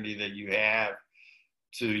opportunity that you have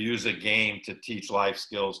to use a game to teach life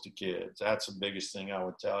skills to kids. That's the biggest thing I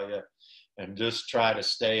would tell you. And just try to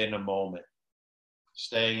stay in the moment.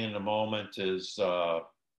 Staying in the moment is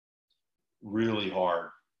really hard.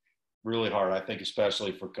 Really hard, I think,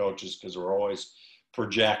 especially for coaches, because we're always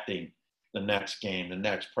projecting the next game, the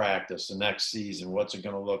next practice, the next season, what's it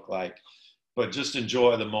going to look like. But just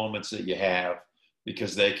enjoy the moments that you have,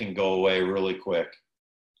 because they can go away really quick.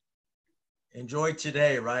 Enjoy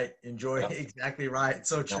today, right? Enjoy. Yeah. Exactly right.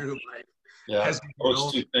 So true, Mike. Yeah,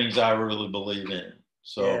 those two things I really believe in.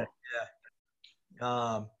 So,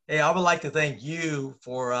 hey, I would like to thank you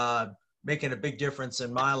for making a big difference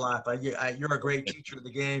in my life. You're a great teacher of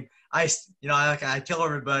the game. I tell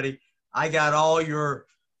everybody, I got all your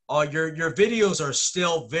videos are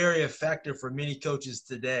still very effective for many coaches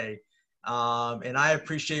today. And I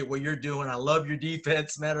appreciate what you're doing. I love your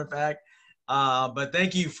defense, matter of fact. But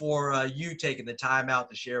thank you for you taking the time out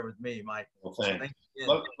to share with me, Mike. Well, thanks.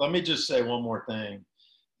 Let me just say one more thing,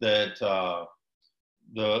 that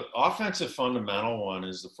the offensive fundamental one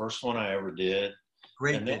is the first one I ever did.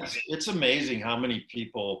 Great. And it's amazing how many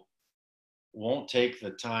people won't take the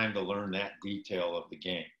time to learn that detail of the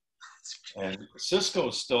game. And Cisco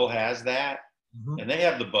still has that. Mm-hmm. And they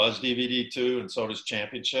have the Buzz DVD too, and so does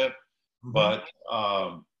Championship. Mm-hmm. But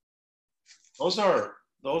those are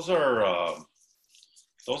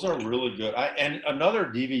really good. And another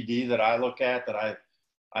DVD that I look at that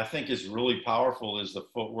I think is really powerful is the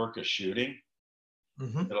footwork of shooting.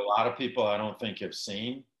 Mm-hmm. That a lot of people I don't think have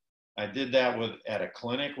seen. I did that at a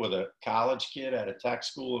clinic with a college kid at a tech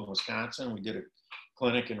school in Wisconsin. We did a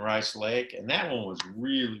clinic in Rice Lake, and that one was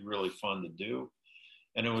really, really fun to do.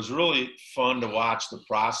 And it was really fun to watch the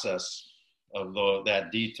process of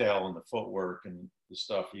that detail and the footwork and the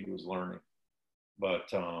stuff he was learning. But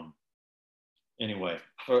anyway,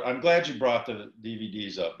 I'm glad you brought the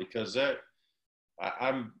DVDs up, because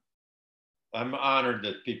I'm honored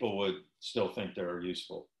that people would still think they're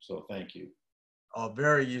useful. So thank you. Oh,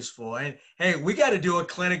 very useful. And hey, we got to do a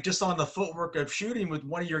clinic just on the footwork of shooting with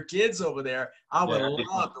one of your kids over there. I would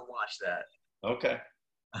love to watch that. Okay.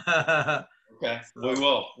 Okay. We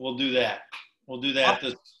will. We'll do that. We'll do that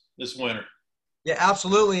this winter. Yeah,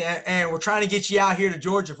 absolutely. And we're trying to get you out here to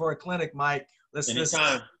Georgia for a clinic, Mike.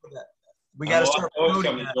 Anytime. We got to start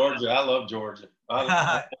promoting that. Georgia. I love Georgia. I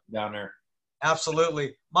love down there.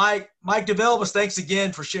 Absolutely. Mike Divilbiss, thanks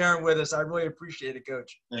again for sharing with us. I really appreciate it,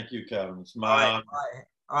 Coach. Thank you, Kevin. It's my honor.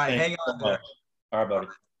 All right. Hang on there. All right, buddy.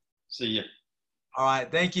 See you. All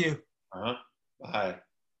right. Thank you. Bye.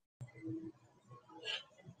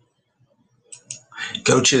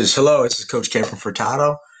 Coaches, hello. This is Coach Kevin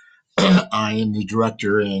Furtado. I am the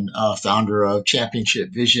director and founder of Championship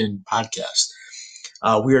Vision Podcast.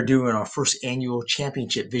 We are doing our first annual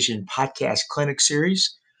Championship Vision Podcast Clinic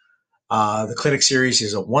Series. The clinic series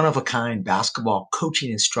is a one-of-a-kind basketball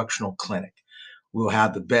coaching instructional clinic. We will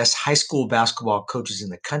have the best high school basketball coaches in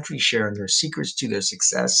the country sharing their secrets to their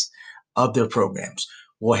success of their programs.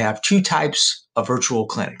 We'll have two types of virtual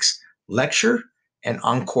clinics, lecture and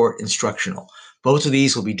on-court instructional. Both of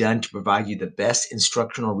these will be done to provide you the best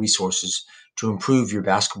instructional resources to improve your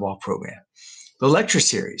basketball program. The lecture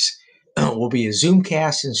series will be a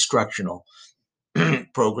Zoomcast instructional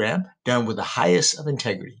program done with the highest of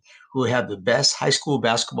integrity, who will have the best high school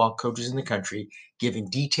basketball coaches in the country giving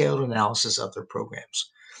detailed analysis of their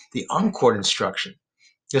programs. The on-court instruction,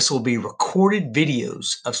 this will be recorded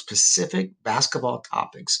videos of specific basketball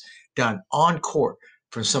topics done on court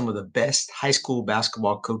from some of the best high school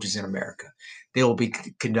basketball coaches in America. They will be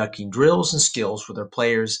conducting drills and skills for their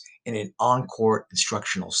players in an on-court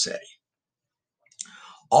instructional setting.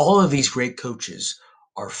 All of these great coaches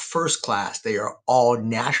are first class. They are all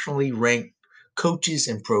nationally ranked coaches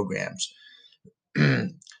and programs.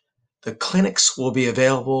 The clinics will be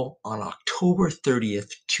available on October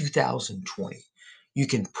 30th, 2020. You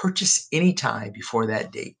can purchase anytime before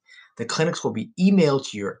that date. The clinics will be emailed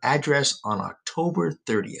to your address on October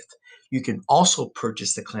 30th, You can also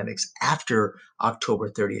purchase the clinics after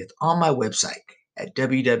October 30th on my website at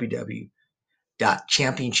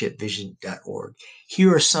www.championshipvision.org.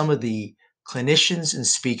 Here are some of the clinicians and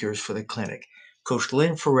speakers for the clinic. Coach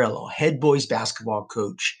Lynn Farello, head boys basketball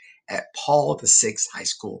coach at Paul VI High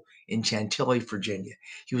School in Chantilly, Virginia.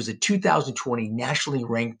 He was a 2020 nationally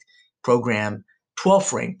ranked program,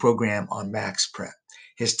 12th ranked program on Max Prep.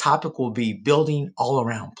 His topic will be building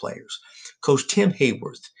all-around players. Coach Tim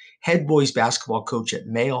Hayworth, head boys basketball coach at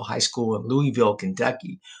Mayo High School in Louisville,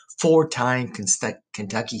 Kentucky, 4-time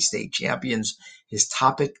Kentucky State champions. His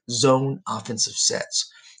topic, zone offensive sets.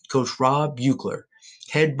 Coach Rob Buechler,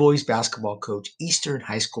 head boys basketball coach, Eastern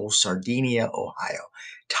High School, Sardinia, Ohio.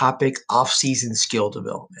 Topic, off-season skill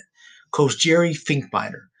development. Coach Jerry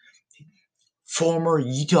Finkbeiner, former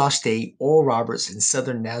Utah State, Oral Roberts, and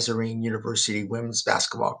Southern Nazarene University women's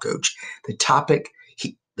basketball coach. The topic,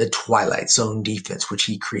 the Twilight Zone defense, which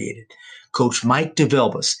he created. Coach Mike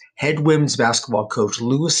Divilbiss, head women's basketball coach,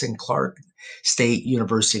 Lewis and Clark State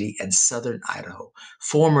University and Southern Idaho.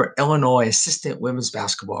 Former Illinois assistant women's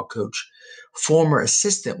basketball coach. Former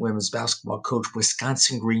assistant women's basketball coach,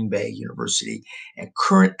 Wisconsin Green Bay University, and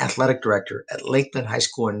current athletic director at Lakeland High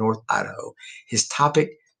School in North Idaho. His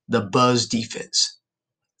topic, the Buzz defense.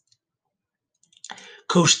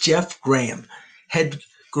 Coach Jeff Graham, head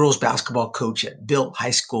girls basketball coach at Built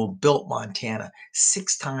High School, Built, Montana,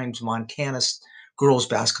 6 times Montana's girls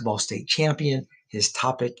basketball state champion. His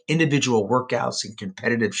topic, individual workouts and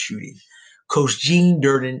competitive shooting. Coach Gene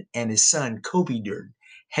Durden and his son, Kobe Durden,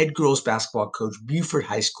 head girls basketball coach, Buford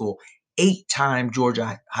High School, 8-time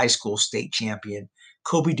Georgia High School state champion.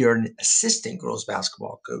 Kobe Durden, assistant girls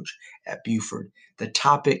basketball coach at Buford. The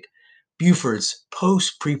topic, Buford's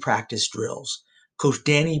post-pre-practice drills. Coach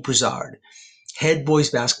Danny Brizard, head boys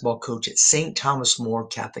basketball coach at St. Thomas More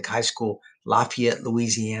Catholic High School, Lafayette,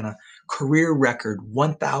 Louisiana. Career record,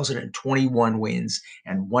 1,021 wins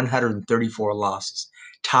and 134 losses.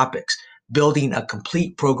 Topics, building a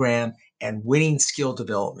complete program and winning skill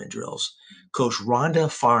development drills. Coach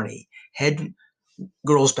Rhonda Farney, head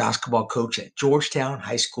girls basketball coach at Georgetown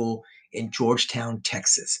High School in Georgetown,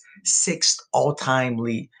 Texas. 6th all-time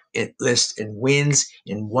list in wins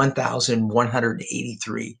in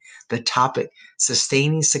 1,183. The topic,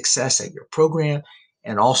 sustaining success at your program,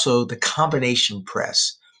 and also the combination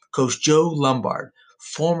press. Coach Joe Lombard,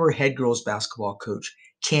 former head girls basketball coach,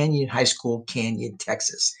 Canyon High School, Canyon,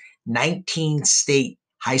 Texas. 19 state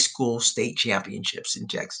high school state championships in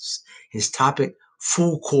Texas. His topic,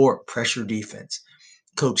 full court pressure defense.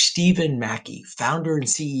 Coach Stephen Mackey, founder and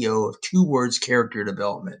CEO of 2 Words Character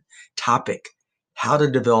Development. Topic, how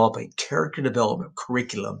to develop a character development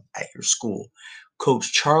curriculum at your school.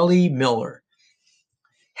 Coach Charlie Miller,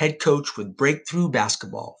 head coach with Breakthrough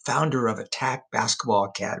Basketball, founder of Attack Basketball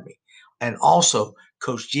Academy. And also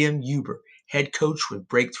Coach Jim Huber, head coach with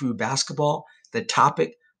Breakthrough Basketball. The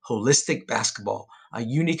topic, holistic basketball, a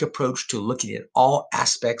unique approach to looking at all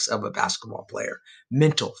aspects of a basketball player,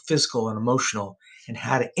 mental, physical, and emotional, and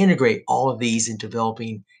how to integrate all of these in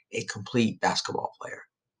developing a complete basketball player.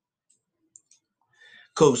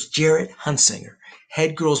 Coach Jarrett Hunsinger,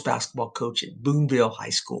 head girls basketball coach at Boonville High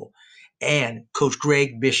School, and Coach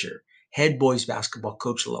Greg Bisher, head boys basketball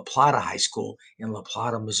coach at La Plata High School in La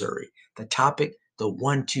Plata, Missouri. The topic, the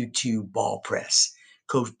 1-2-2 ball press.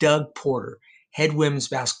 Coach Doug Porter, head women's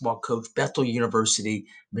basketball coach, Bethel University,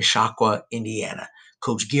 Mishawaka, Indiana.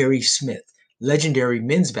 Coach Gary Smith, legendary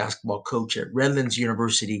men's basketball coach at Redlands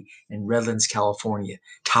University in Redlands, California.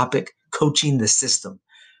 Topic, coaching the system.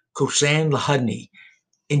 Coach Sam Lahudney,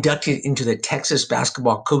 inducted into the Texas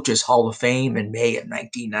Basketball Coaches Hall of Fame in May of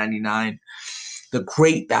 1999. The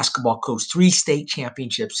great basketball coach, 3 state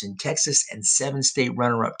championships in Texas and 7 state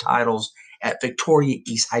runner-up titles at Victoria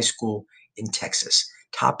East High School in Texas.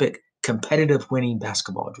 Topic, competitive winning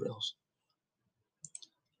basketball drills.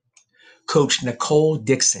 Coach Nicole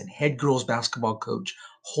Dixon, head girls basketball coach,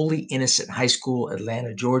 Holy Innocent High School,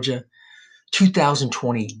 Atlanta, Georgia.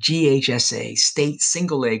 2020 GHSA State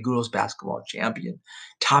Single A Girls Basketball Champion.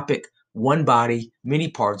 Topic, one body, many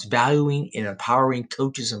parts, valuing and empowering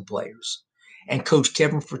coaches and players. And Coach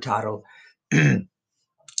Kevin Furtado,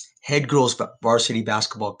 head girls varsity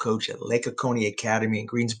basketball coach at Lake Oconee Academy in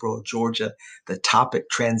Greensboro, Georgia. The topic,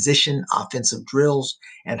 transition offensive drills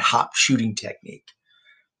and hop shooting technique.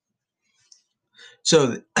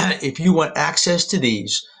 So if you want access to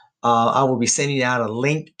these, I will be sending out a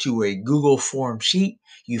link to a Google form sheet.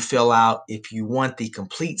 You fill out if you want the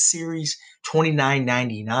complete series,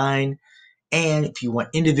 $29.99. And if you want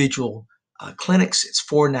individual clinics, it's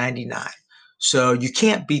 $4.99. So you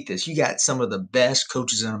can't beat this. You got some of the best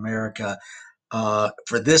coaches in America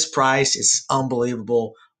for this price. It's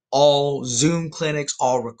unbelievable. All Zoom clinics,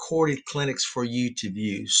 all recorded clinics for you to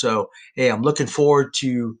view. So, hey, I'm looking forward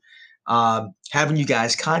to having you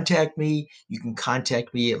guys contact me. You can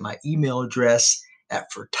contact me at my email address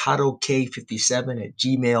at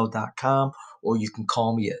furtadok57@gmail.com, or you can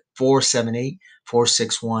call me at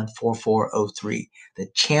 478-461-4403. The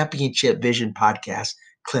Championship Vision Podcast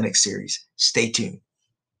Clinic Series. Stay tuned.